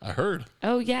today. I heard.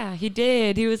 Oh yeah, he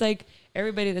did. He was like,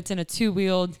 everybody that's in a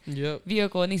 2-wheeled Yep.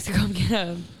 vehicle needs to come get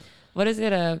a, what is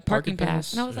it, a parking Parking pass?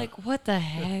 pass. And I was like, what the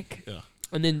heck? Yeah.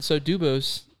 And then so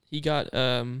Dubos, he got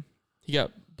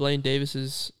Blaine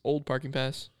Davis's old parking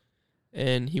pass,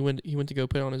 and he went to go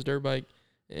put it on his dirt bike,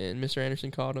 and Mr.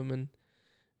 Anderson caught him, and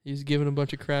he was giving a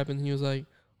bunch of crap, and he was like,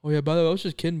 "Oh yeah, by the way, I was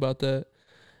just kidding about that."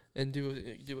 And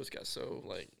Dubos got so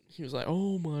like he was like,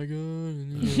 "Oh my god!"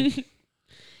 And, you know,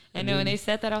 I know. When they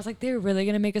said that, I was like, they're really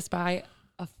gonna make us buy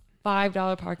a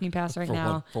 $5 parking pass right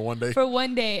now. For one day. For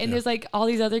one day, and Yeah. there's like all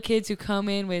these other kids who come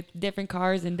in with different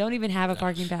cars and don't even have a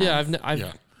parking pass. yeah, I've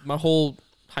Yeah. my whole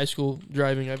high school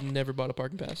driving, I've never bought a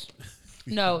parking pass.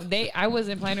 No, I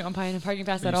wasn't planning on buying a parking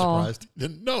pass Are at you all. surprised?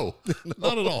 No,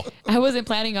 not at all. I wasn't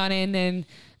planning on it, and then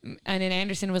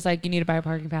Anderson was like, "You need to buy a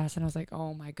parking pass," and I was like,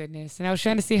 "Oh my goodness!" And I was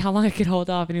trying to see how long I could hold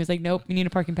off, and he was like, "Nope, you need a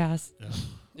parking pass."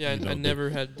 Yeah, You know, I never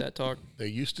had that talk. They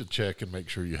used to check and make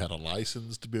sure you had a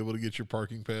license to be able to get your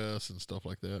parking pass and stuff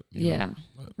like that. you know. Yeah,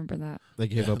 But- remember that? They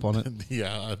gave up on it.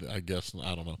 Yeah, I guess.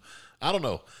 I don't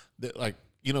know. Like,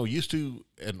 used to,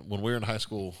 and when we were in high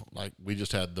school, like we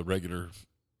just had the regular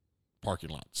parking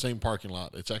lot, same parking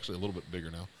lot. It's actually a little bit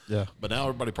bigger now, Yeah. but now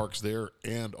everybody parks there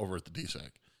and over at the DSAC.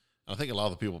 I think a lot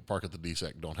of the people who park at the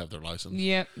DSAC don't have their license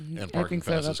Yep, and I parking think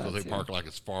so about passes because that they too. park like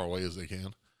as far away as they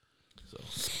can. So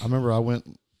I remember I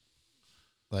went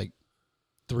like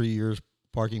 3 years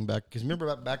parking back. Because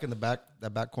remember back in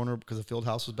that back corner, because the field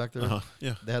house was back there?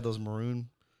 yeah, They had those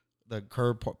the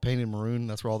curb painted maroon.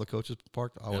 That's where all the coaches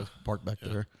parked. I always parked back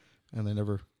there, and they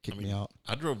never kicked me out.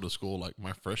 I drove to school like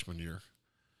my freshman year,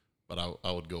 but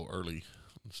I would go early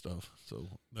and stuff. So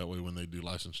that way when they do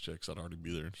license checks, I'd already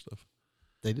be there and stuff.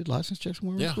 They did license checks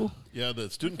when we were in school? Yeah, the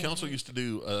student council used to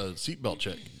do a seatbelt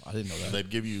check. I didn't know that. And they'd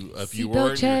give you, if you were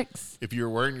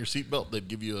wearing your seatbelt, they'd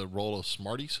give you a roll of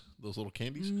Smarties, those little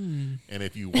candies. And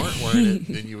if you weren't wearing it,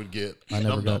 then you would get a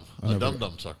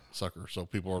dum-dum sucker. So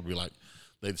people would be like,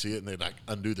 they'd see it and they'd like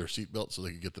undo their seatbelt so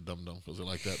they could get the dum-dum because they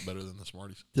like that better than the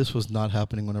Smarties. This was not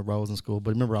happening whenever I was in school,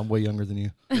 but remember, I'm way younger than you.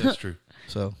 Yeah, that's true.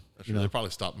 So, you know, they probably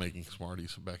stopped making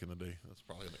Smarties back in the day. That's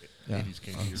probably in the 80s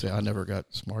candy. I never got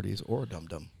Smarties or a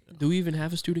dum-dum. Do we even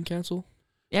have a student council?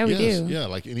 Yeah, we do. Yeah,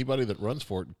 like anybody that runs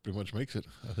for it pretty much makes it,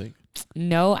 I think.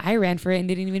 No, I ran for it and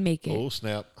didn't even make it. Oh,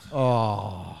 snap.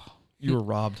 Oh, you were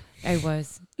robbed. I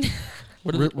was.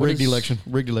 Rigged election.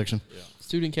 Yeah.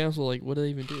 Student council, like, what do they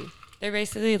even do? They're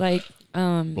basically like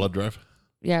Blood drive?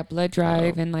 Yeah, blood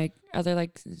drive and like other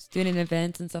like student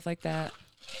events and stuff like that.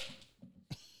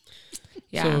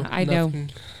 Yeah, So I know.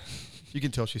 You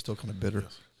can tell she's still kind of bitter.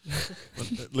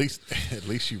 But at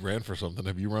least you ran for something.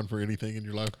 Have you run for anything in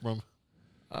your life, Brum?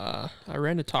 I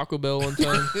ran to Taco Bell one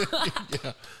time.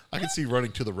 Yeah, I can see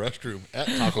running to the restroom at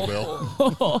Taco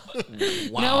Bell.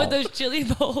 Not with those chili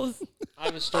bowls. I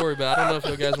have a story, but I don't know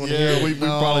if you guys want to Yeah, hear we it.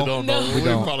 probably don't know. No. We We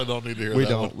don't. probably don't need to hear We that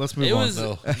don't. one. Let's move It on. was-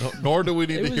 No, nor do we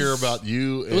need It to hear was- about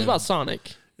you. It was about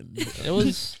Sonic. It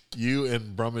was you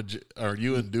and Brummage, or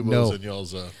you and Dubos No. and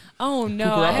y'all's. Oh no,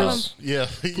 Cooper I have Operas. Yeah,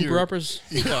 Cooper Uppers.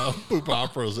 Yeah, poop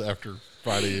operas after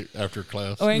Friday after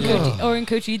class. or in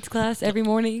Coach Eats class every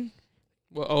morning.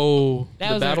 Well, oh, That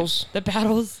the was battles. The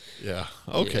battles. Yeah.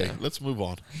 Okay, Yeah. let's move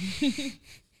on.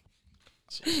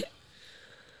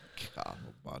 God,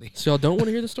 body. So y'all don't want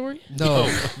to hear the story? No.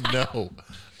 No.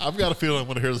 I've got a feeling I'm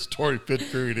going to hear the story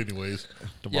fifth period anyways.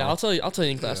 Tomorrow. Yeah, I'll tell you. I'll tell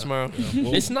you in class tomorrow.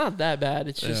 Well, It's not that bad.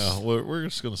 It's just yeah, we're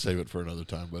just going to save it for another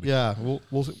time, buddy. Yeah, we'll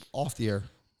off the air.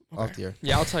 Okay. Off the air.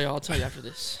 yeah. I'll tell you. I'll tell you after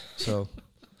this. So,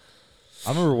 I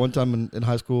remember one time in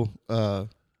high school,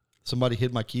 somebody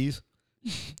hid my keys,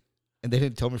 and they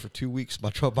didn't tell me for 2 weeks.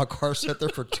 My car sat there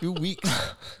for 2 weeks.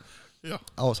 Yeah.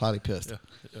 I was highly pissed. Yeah.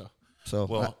 Yeah. So,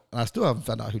 Well- I still haven't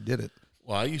found out who did it.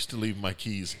 Well, I used to leave my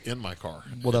keys in my car.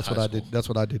 Well, that's in what high I did. school. That's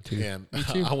what I did too. And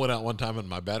too. I went out one time and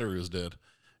my battery was dead.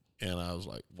 And I was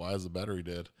like, why is the battery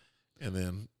dead? And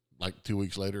then like 2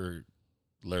 weeks later,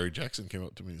 Larry Jackson came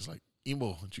up to me. He's like,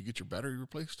 Emo, did you get your battery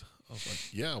replaced? I was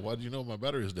like, yeah, why did you know my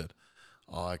battery is dead?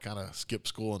 Oh, I kind of skipped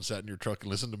school and sat in your truck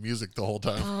and listened to music the whole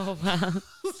time. Oh wow.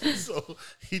 So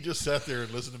he just sat there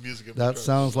and listened to music. In my That truck.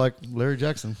 sounds like Larry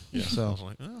Jackson. Yeah. I So, was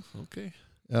like, oh, okay.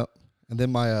 yep. And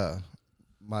then my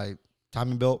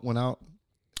timing belt went out.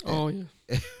 Oh yeah.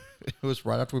 It was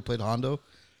right after we played Hondo,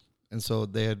 and so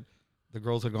the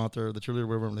girls had gone out there, the cheerleader,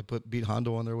 whatever, and they beat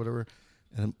Hondo on there, whatever.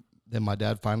 And then my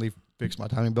dad finally fixed my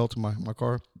timing belt in my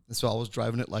car, and so I was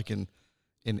driving it like in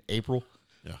April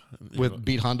Yeah. with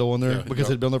beat Hondo on there yeah, because yep.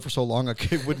 it'd been there for so long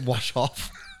it wouldn't wash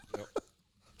off. Yep.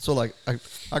 So like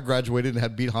I graduated and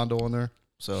had beat Hondo on there.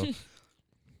 So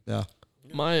yeah,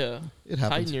 My it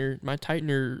happens.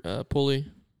 tightener pulley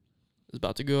is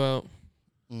about to go out.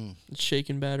 Mm, It's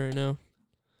shaking bad right now.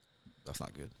 that's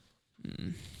not good.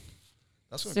 Mm.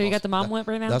 That's gonna So you got cost- the mom that- whip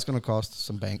right now? That's going to cost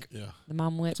some bank. Yeah. The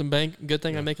mom whip. Some bank. Good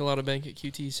thing I Yeah. make a lot of bank at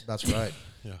QTs. That's right.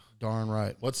 Yeah. Darn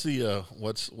right. What's the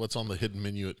what's on the hidden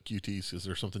menu at QT's? Is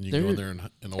there something you There- go in there and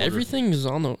order? Everything's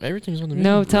on the menu.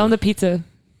 No, tell them the pizza.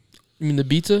 You mean the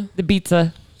pizza? The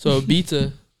pizza. So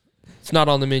pizza, it's not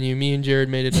on the menu. Me and Jared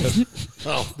made it up.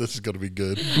 Oh, this is gonna be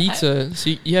good. Pizza.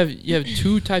 See, you have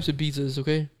two types of pizzas.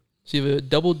 Okay. So you have a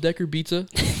double decker pizza.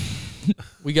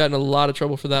 We got in a lot of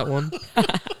trouble for that one.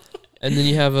 And then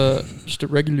you have just a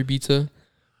regular pizza,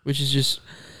 which is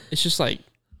it's just like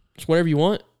it's whatever you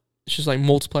want. It's just like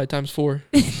multiplied times 4.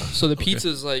 So the pizza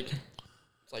is like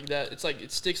it's like that. It's like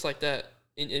it sticks like that,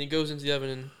 and it goes into the oven.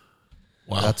 And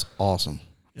Wow. That's awesome.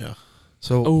 Yeah.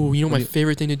 So oh, you know What my do you-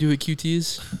 favorite thing to do at QT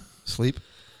is sleep.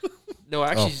 no,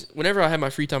 actually, whenever I have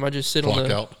my free time, I just sit Clock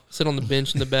on out. the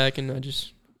bench in the back, and I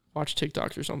just watch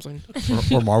TikToks or something.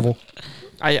 or Marvel.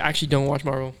 I actually don't watch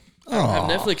Marvel. I don't have Aw.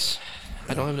 Netflix.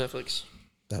 I don't have Netflix.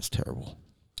 That's terrible.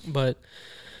 But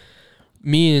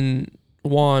me and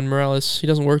Juan Morales, he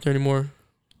doesn't work there anymore.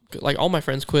 Like all my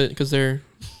friends quit because they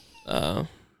have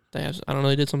I don't know,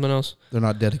 they did something else. They're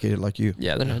not dedicated like you.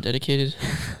 Yeah, they're not dedicated.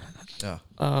 Yeah.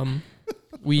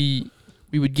 We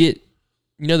would get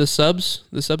the subs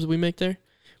that we make there.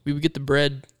 We would get the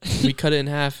bread, and we cut it in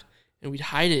half, and we'd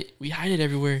hide it. We hide it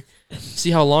everywhere.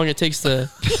 See how long it takes the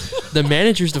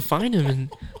managers to find them.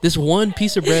 And this one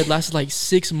piece of bread lasted like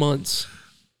 6 months.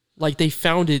 Like they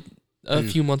found it a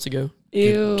few months ago,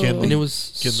 Ew. and it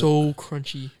was Can so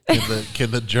crunchy.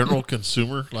 Can the general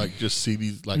consumer like just see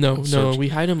these like No, search? we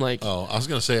hide them like. Oh, I was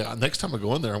gonna say next time I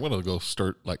go in there, I'm gonna go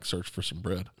search for some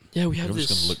bread. Yeah, we I'm have just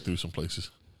this. gonna look through some places.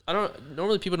 I don't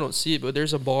normally people don't see it, but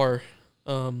there's a bar,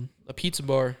 a pizza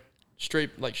bar,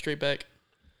 straight back,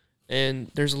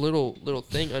 and there's a little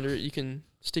thing under it. You can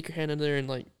stick your hand in there and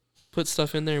like put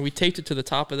stuff in there. And we taped it to the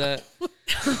top of that,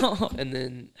 and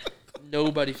then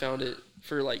nobody found it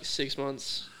for like 6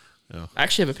 months. Yeah. I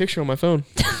actually have a picture on my phone.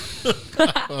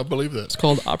 I believe that. It's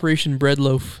called Operation Bread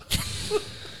Loaf.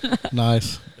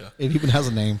 Nice. Yeah. It even has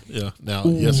a name. Yeah. Now,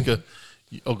 Ooh. Jessica.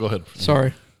 Oh, go ahead.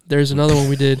 Sorry, there's another one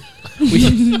we did.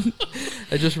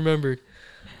 I just remembered.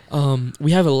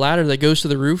 We have a ladder that goes to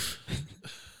the roof,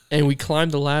 and we climb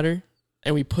the ladder,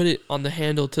 and we put it on the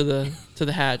handle to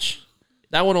the hatch.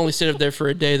 That one only stayed up there for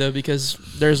a day though, because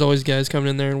there's always guys coming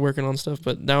in there and working on stuff.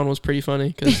 But that one was pretty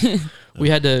funny because we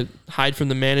had to hide from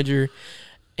the manager,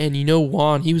 and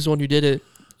Juan, he was the one who did it.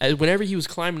 Whenever he was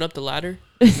climbing up the ladder,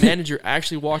 the manager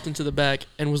actually walked into the back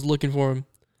and was looking for him.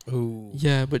 Ooh.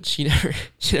 Yeah, but she never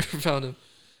found him.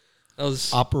 That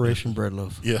was Operation Bread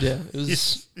Loaf. Yeah. yeah. It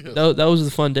was Yeah. that was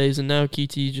the fun days, and now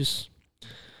KT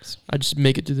I just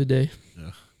make it through the day.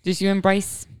 Just you and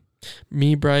Bryce,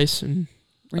 Me, Bryce, and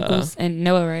Wrinkles, and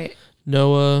Noah, right?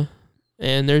 Noah,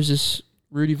 and there's this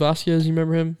Rudy Vasquez. You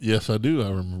remember him? Yes, I do. I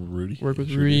remember Rudy. Work with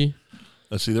Sure do. Rudy.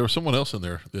 Let's see. There was someone else in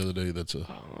there the other day. That's a.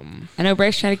 I know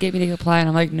Bryce tried to get me to apply, and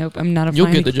I'm like, nope, I'm not applying.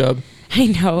 You'll get the job. I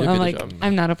know. You'll I'm get the like, job.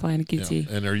 I'm not applying to Yeah. QT.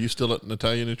 And are you still at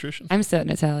Natalia Nutrition? I'm still at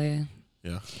Natalia.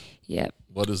 Yeah. Yep.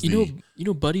 What is You the?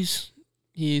 know, Buddy's.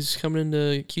 He's coming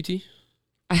into QT.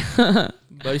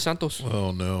 Buddy Santos.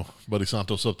 Oh no, Buddy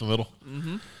Santos up the middle.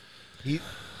 Mm-hmm.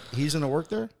 He's in the work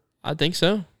there? I think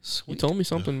so. He Sweet. told me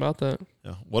something about that.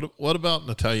 Yeah. What about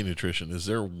Natalia Nutrition? Is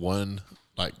there one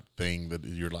like thing that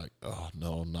you're like, oh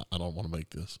no, I don't want to make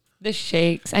this? The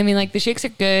shakes. I mean, like, the shakes are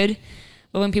good,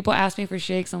 but when people ask me for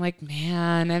shakes, I'm like,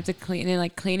 man, I have to clean it.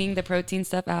 Like, cleaning the protein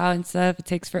stuff out and stuff, it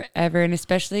takes forever. And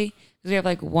especially because we have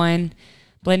like one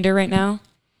blender right now.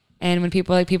 And when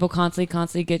people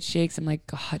constantly get shakes, I'm like,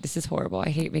 God, this is horrible. I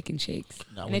hate making shakes.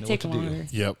 Now And we it know takes what to do. longer.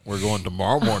 Yep. We're going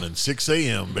tomorrow morning, 6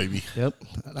 a.m. baby. Yep.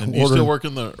 And you still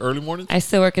working the early mornings? I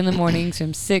still work in the mornings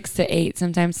from 6 to 8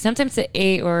 sometimes to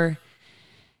 8, or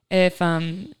if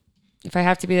I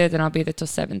have to be there, then I'll be there till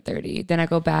 7:30. Then I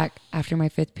go back after my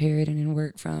 5th period and then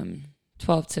work from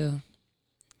 12 to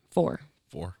 4,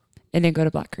 4. and then go to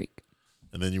Black Creek.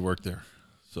 And then you work there.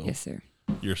 So Yes, sir.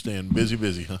 you're staying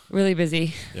busy, huh? Really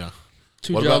busy. Yeah.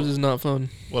 Two What jobs about- is not fun.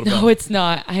 What about No, it's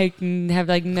not. I can have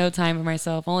like no time for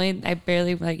myself. I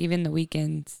barely, like, even the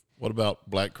weekends. what about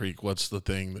Black Creek? What's the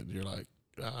thing that you're like,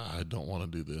 I don't want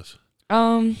to do this?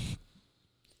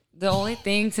 The only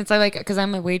thing, since because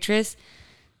I'm a waitress,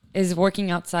 is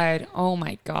working outside. Oh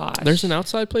my gosh. There's an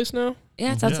outside place now.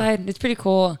 Yeah, it's Yeah. outside. It's pretty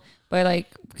cool. But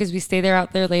because we stay there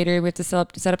out there later, we have to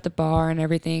set up the bar and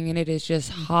everything, and it is just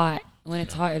hot. When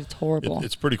it's hot, it's horrible.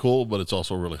 It's pretty cool, but it's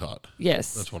also really hot.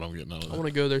 Yes. That's what I'm getting out of I that. want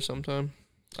to go there sometime.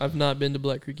 I've not been to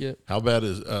Black Creek yet. How bad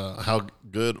is how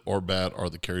good or bad are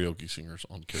the karaoke singers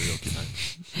on karaoke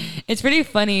night It's pretty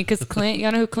funny because Clint,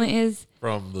 y'all know who Clint is?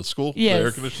 from the school? The air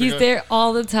Yes. conditioning He's guy? there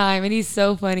all the time, and he's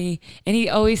so funny. And he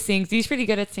always sings. He's pretty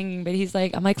good at singing, but he's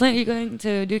like, I'm like, Clint, are you going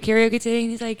to do karaoke today?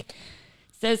 And he's like,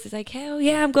 hell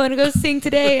yeah, I'm going to go sing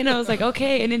today. And I was like,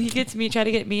 okay. And then he try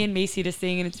to get me and Macy to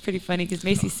sing, and it's pretty funny because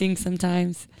Macy sings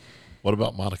sometimes. What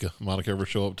about Monica? Monica ever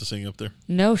show up to sing up there?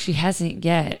 No, she hasn't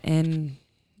yet, and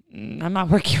I'm not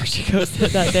working when she goes there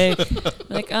that day.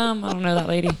 Like, I don't know that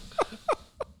lady.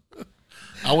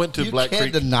 I went to You Black can't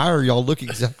Creek. deny her. Y'all look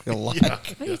exactly alike. Yeah,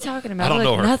 What are you talking I about? don't We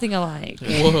know look her. nothing alike.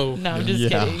 Whoa. No, I'm just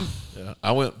Yeah. kidding. yeah.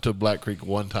 I went to Black Creek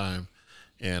one time,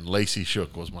 and Lacey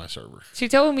Shook was my server. She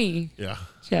told me. Yeah.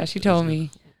 Yeah, she told me.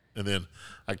 And then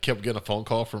I kept getting a phone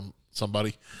call from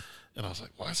somebody, and I was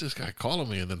like, why is this guy calling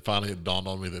me? And then finally it dawned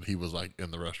on me that he was like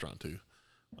in the restaurant too.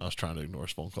 I was trying to ignore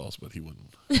his phone calls, but he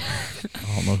wouldn't.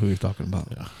 I don't know who he's talking about.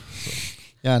 Yeah.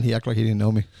 Yeah, and he acted like he didn't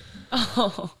know me.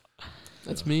 Oh,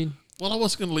 That's mean. Well, I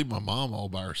wasn't going to leave my mom all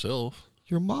by herself.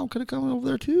 Your mom could have come over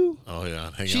there too. Oh, yeah.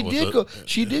 And hang She out with did the- go.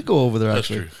 She did go over there.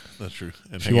 That's Actually, true. That's true.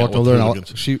 And she hang out walked with over there. the And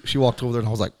hooligans. she walked over there, and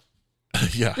I was like,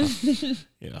 Yeah.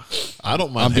 Yeah. I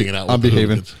don't mind I'm hanging out with I'm the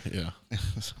behaving. hooligans. Yeah.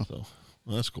 So,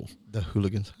 well, that's cool. the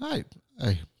hooligans.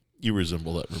 Hey, You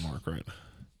resemble that remark, right?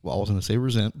 well, I was going to say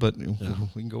resent, but we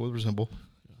can go with resemble.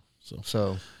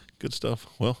 So good stuff.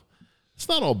 Well, it's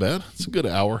not all bad. It's a good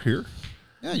hour here.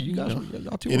 Yeah, you guys,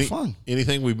 y'all two Any- were fun.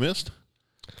 Anything we missed?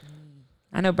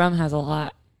 I know Brum has a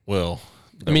lot. Well,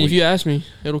 I mean, if you ask me,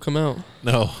 it'll come out.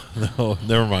 No,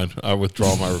 never mind. I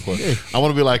withdraw my request. I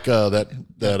want to be like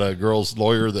that girl's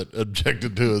lawyer that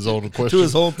objected to his own question. To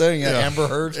his whole thing, Yeah. Amber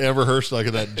Heard. Amber Heard, like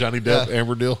in that Johnny Depp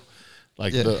Amber deal.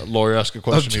 Like the lawyer asks a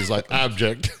question, he's like, I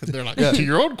object. They're like, to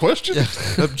your own question?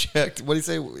 Yeah. Object. What do you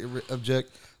say?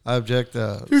 Object. I object.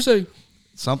 Hearsay.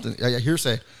 Something. Yeah,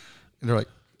 hearsay. And they're like,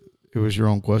 it was your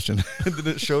own question. And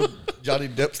then it showed Johnny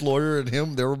Depp's lawyer and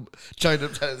him. Johnny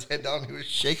Depp had his head down. He was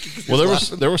shaking. 'cause he Well,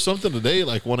 laughing. there was something today,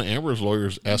 like one of Amber's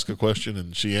lawyers asked a question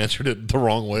and she answered it the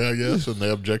wrong way, I guess, and they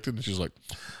objected. And she's like,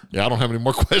 yeah, I don't have any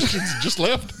more questions. Just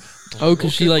left. Oh,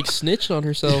 because she like snitched on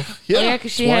herself. Yeah, yeah,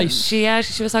 because Twice.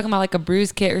 she was talking about like a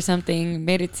bruise kit or something.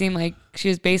 Made it seem like she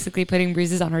was basically putting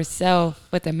bruises on herself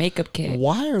with a makeup kit.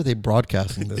 Why are they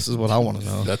broadcasting this? Is what I want to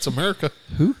know. That's America.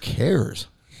 Who cares?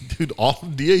 Dude, all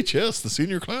DHS, the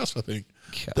senior class, I think.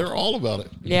 God. They're all about it.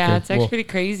 Yeah, Okay, it's actually well- pretty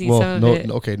crazy. Well, some no, of it.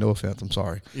 okay, no offense. I'm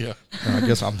sorry. Yeah. I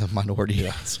guess I'm the minority.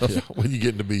 Yeah. So, Yeah. When you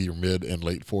get into be your mid and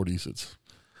late 40s, it's,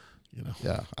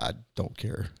 I don't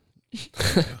care.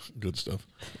 yeah, good stuff.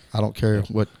 I don't care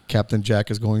what Captain Jack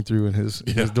is going through in his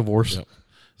divorce. Yep.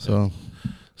 So,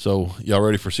 So, y'all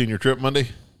ready for senior trip Monday?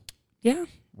 Yeah.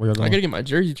 where y'all I going? gotta get my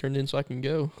jersey turned in so I can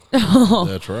go.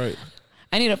 That's right.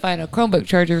 I need to find a Chromebook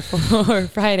charger for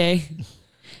Friday.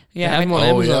 They Yeah, have them on Oh, yeah,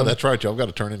 Amazon. that's right. Y'all got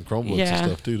to turn in Chromebooks Yeah. and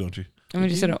stuff too, don't you? I'm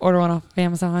just gonna order one off of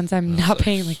Amazon. So I'm not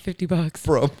paying like $50.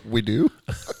 Bro, we do.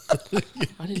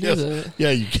 I didn't Yes. know that.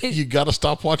 Yeah, you got to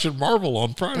stop watching Marvel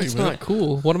on Friday, That's man. not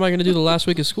cool. What am I gonna do the last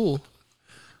week of school?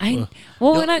 Well, y'all-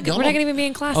 we're not y'all gonna don't- even be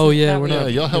in class. Oh, yeah, that we're week. Yeah,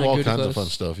 not- y'all have gonna all go to kinds of class.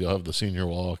 fun stuff. Y'all have the senior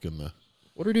walk and the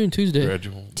What are we doing Tuesday?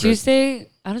 graduate. Tuesday,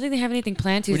 I don't think they have anything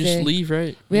planned We Tuesday. just leave,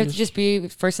 right? We have to just be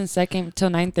first and second till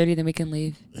 9:30. Then we can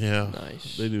leave. Yeah,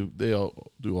 Nice. they do. They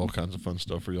all do all kinds of fun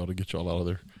stuff for y'all to get y'all out of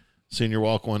there. Senior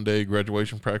walk one day,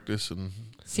 graduation practice, and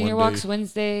Senior one walks day-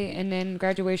 Wednesday, and then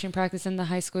graduation practice in the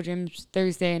high school gyms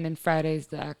Thursday, and then Friday's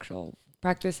the actual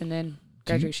practice, and then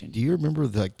graduation. Do you remember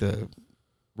the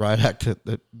riot act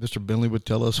that Mr. Bentley would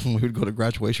tell us when we would go to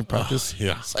graduation practice?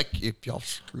 yeah. It's like, if y'all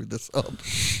screw this up,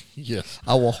 Yes,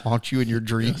 I will haunt you in your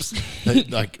dreams.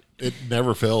 like it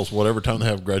never fails. Whatever time they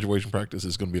have graduation practice,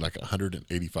 it's going to be like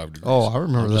 185 degrees. Oh, I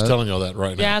remember I'm just that. telling y'all that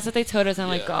right now. Yeah, that's what they told us. I'm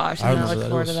like, gosh, I I'm not remember looking that.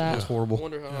 forward to It that. was I horrible.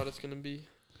 wonder how hot it's gonna be.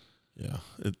 Yeah.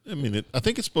 I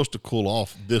think it's supposed to cool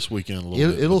off this weekend a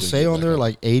little bit. It'll but then say get on back there up.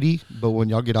 like 80, but when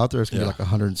y'all get out there, it's gonna Yeah. be like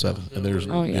 107. and there's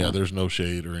Oh, yeah. there's no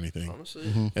shade or anything.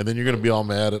 Honestly, And then you're going to be all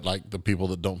mad at like the people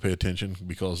that don't pay attention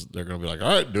because they're going to be like, "All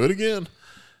right, do it again."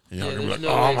 And y'all Yeah, going to be there's like, no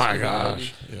 "Oh way my it's gonna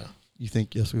gosh." Yeah. You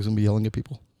think Yesco's gonna be yelling at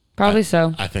people? Probably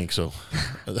so. I think so.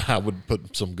 I would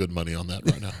put some good money on that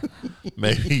right now.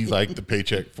 Maybe like the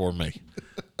paycheck for May.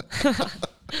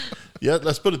 Yeah,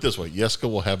 let's put it this way. Yeska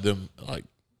will have them like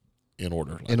in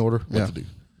order. Like, In order, what yeah. to do.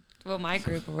 Well, my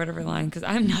group or whatever line, because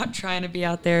I'm not trying to be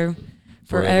out there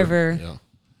forever. Yeah.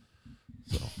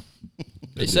 So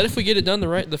they said if we get it done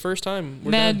the first time,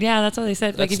 we're Man, done. yeah, that's what they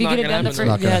said. Like That's if you not get it gonna done the happen,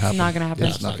 though. first, yeah, it's not gonna happen. Yeah,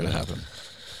 it's not gonna happen.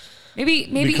 Maybe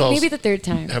Because- the third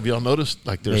time. have y'all noticed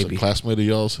like there's Maybe. a classmate of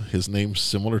y'all's, his name's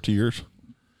similar to yours?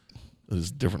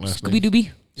 His different last Scooby name.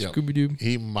 Dooby. Yeah. Scooby Doo.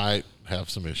 He might have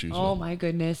some issues. Oh with- my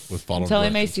goodness. with I'm following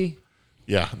telling directions. Macy.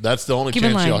 Yeah, that's the only Keep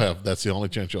in chance y'all line. have. That's the only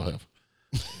chance you'll have.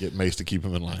 Get Mace to keep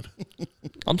him in line.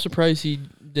 I'm surprised he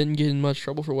didn't get in much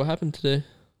trouble for what happened today.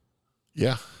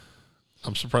 Yeah,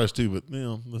 I'm surprised too, but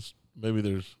maybe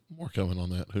there's more coming on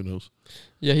that. Who knows?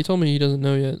 Yeah, he told me he doesn't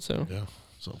know yet. So Yeah.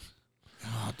 So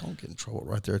Oh, don't get in trouble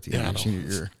right there at the Yeah, end I of know. senior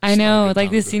year. I It's not a know, good like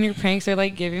time the to do it. senior pranks are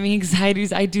like giving me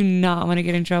anxieties. I do not want to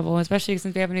get in trouble, especially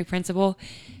since we have a new principal,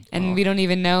 and we don't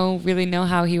even really know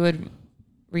how he would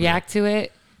react to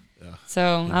it. yeah,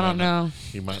 So He I don't might not. know.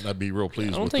 he might not be real pleased.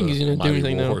 I don't with think the he's gonna do mighty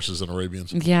anything, war though. horses and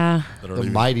Arabians. Yeah, That don't The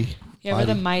even- mighty. yeah, we're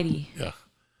the mighty. Yeah,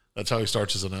 that's how he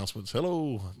starts his announcements.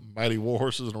 Hello, mighty war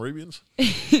horses and Arabians.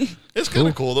 It's kind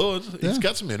of cool though. He's Yeah.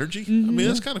 got some energy. I mean,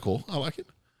 it's kind of cool. I like it.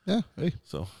 Yeah. Hey.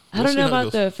 So I we'll don't see know how it about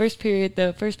goes. the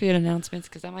first period announcements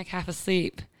because I'm like half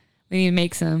asleep. We need to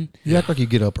make some. You act like you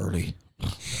get up early.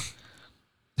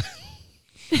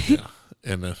 Yeah,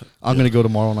 and I'm gonna go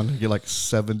tomorrow and I'm gonna get like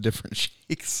 7 different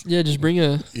shakes. yeah, just bring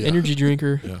a Yeah. energy drink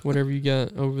or Yeah. whatever you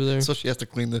got over there. So she has to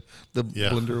clean the yeah,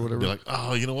 blender or Be whatever. like,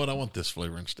 oh, you know what? I want this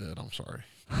flavor instead. I'm sorry.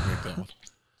 Make that one.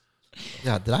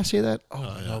 Yeah, did I say that? Oh,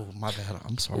 yeah. no, my bad.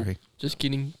 I'm sorry. Just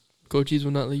kidding. Coaches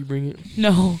will not let you bring it.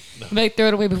 No, like throw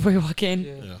it away before you walk in.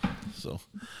 Yeah. So,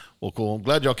 well, cool. I'm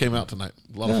glad y'all came out tonight.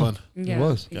 A lot of Yeah. fun. Yeah,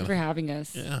 was. Thank you for having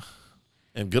us. Yeah.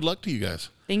 And good luck to you guys.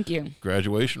 Thank you.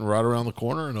 Graduation right around the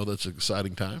corner. I know that's an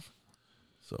exciting time.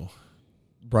 So,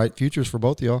 Bright futures for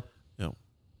both of y'all.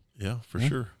 yeah, for Yeah.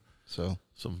 sure. So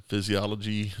some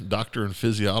physiology, doctor in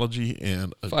physiology,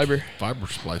 and a Fiber. fiber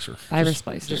splicer. Fiber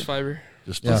splicer. Just fiber.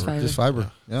 Just Yeah, fiber. just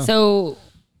fiber. Yeah. So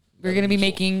we're gonna be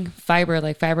making fiber,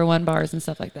 like Fiber One bars and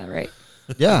stuff like that, right?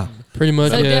 Yeah. Pretty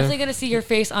much, So yeah. definitely gonna see your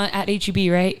face at HEB,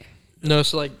 right? No,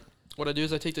 so like what I do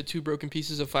is I take the 2 broken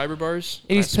pieces of fiber bars,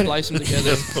 And I you just put it- splice them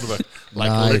together. Just put them back. Like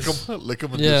Nice. lick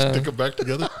them, and Yeah. just stick them back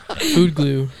together. Food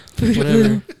glue,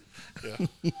 whatever. Yeah,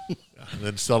 and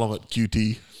then sell them at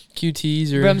QT.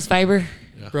 QTs or Brum's Fiber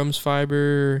Brum's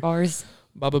Fiber, bars.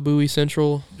 Baba Booey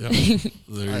Central. Yeah,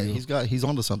 there you go. He's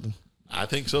onto something. I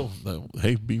think so.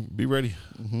 Hey, be ready.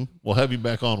 We'll have you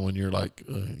back on when you're like,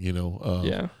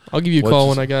 Yeah, I'll give you a what's call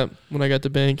his- when I got the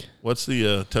bank. What's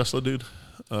the Tesla dude?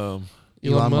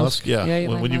 Elon Musk. Yeah, Yeah,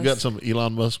 when Elon you've got Musk. some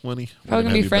Elon Musk money, we're Probably gonna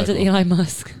have be you friends back with on. Elon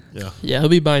Musk. Yeah, Yeah, he'll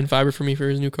be buying fiber for me for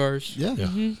his new cars. Yeah. yeah.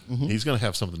 Mm-hmm. He's gonna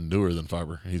have something newer than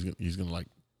fiber. He's gonna like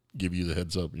give you the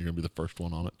heads up. You're gonna be the first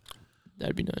one on it.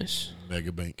 That'd be nice.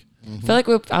 Mega Bank. I feel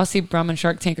like I'll see Brum and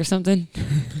Shark Tank or something.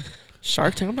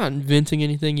 Shark Tank. I'm not inventing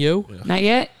anything, yo. Yeah. Not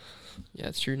yet. Yeah,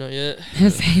 it's true. Not yet. I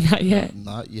was saying not yet.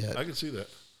 Not yet. I can see that.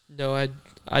 No, I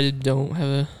don't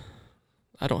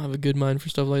have a good mind for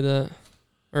stuff like that,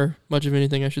 or much of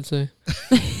anything, I should say.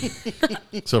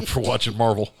 Except for watching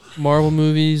Marvel. Marvel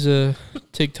movies,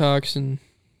 TikToks, and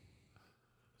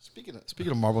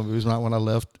Speaking of Marvel movies, when I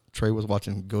left, Trey was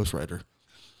watching Ghost Rider.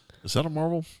 Is that a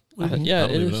Marvel? yeah, I don't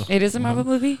it even is. know. It is a Marvel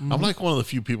movie. I'm like one of the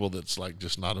few people that's like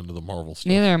just not into the Marvel stuff.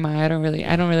 Neither am I. I don't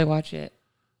really watch it.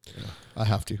 I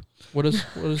have to. What does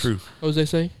True. Jose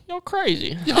say? You're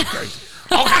crazy. Okay.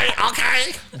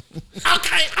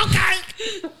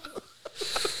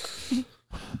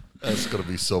 That's gonna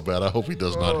be so bad. I hope he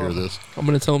does not hear this. I'm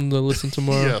gonna tell him to listen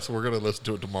tomorrow. Yes, we're gonna listen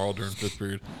to it tomorrow during fifth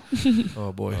period.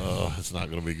 Oh boy. It's not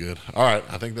gonna be good. All right,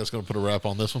 I think that's gonna put a wrap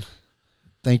on this one.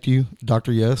 Thank you,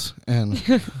 Dr. Yes and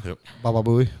Yep. Baba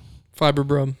Booey. Fiber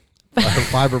Brum.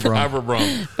 Fiber Brum. Fiber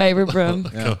Brum Fiber Brum.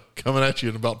 coming at you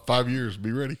in about 5 years.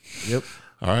 Be ready. Yep.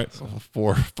 All right, so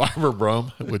for Fiber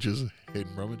Brum, which is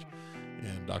Hayden Brummage,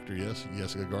 and Dr. Yes,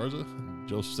 Jessica Garza, and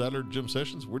Joseph Sadler, Jim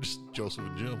Sessions. We're just Joseph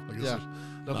and Jim. I guess Yeah,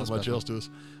 there's not much else to us.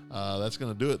 That's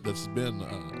going to do it. That's been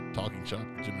Talking Shop,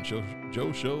 Jim and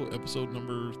Joe Show, episode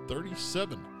number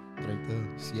 37.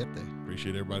 37.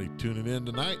 Appreciate everybody tuning in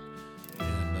tonight,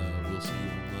 and we'll see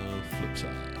you on the flip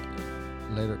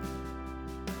side. Later.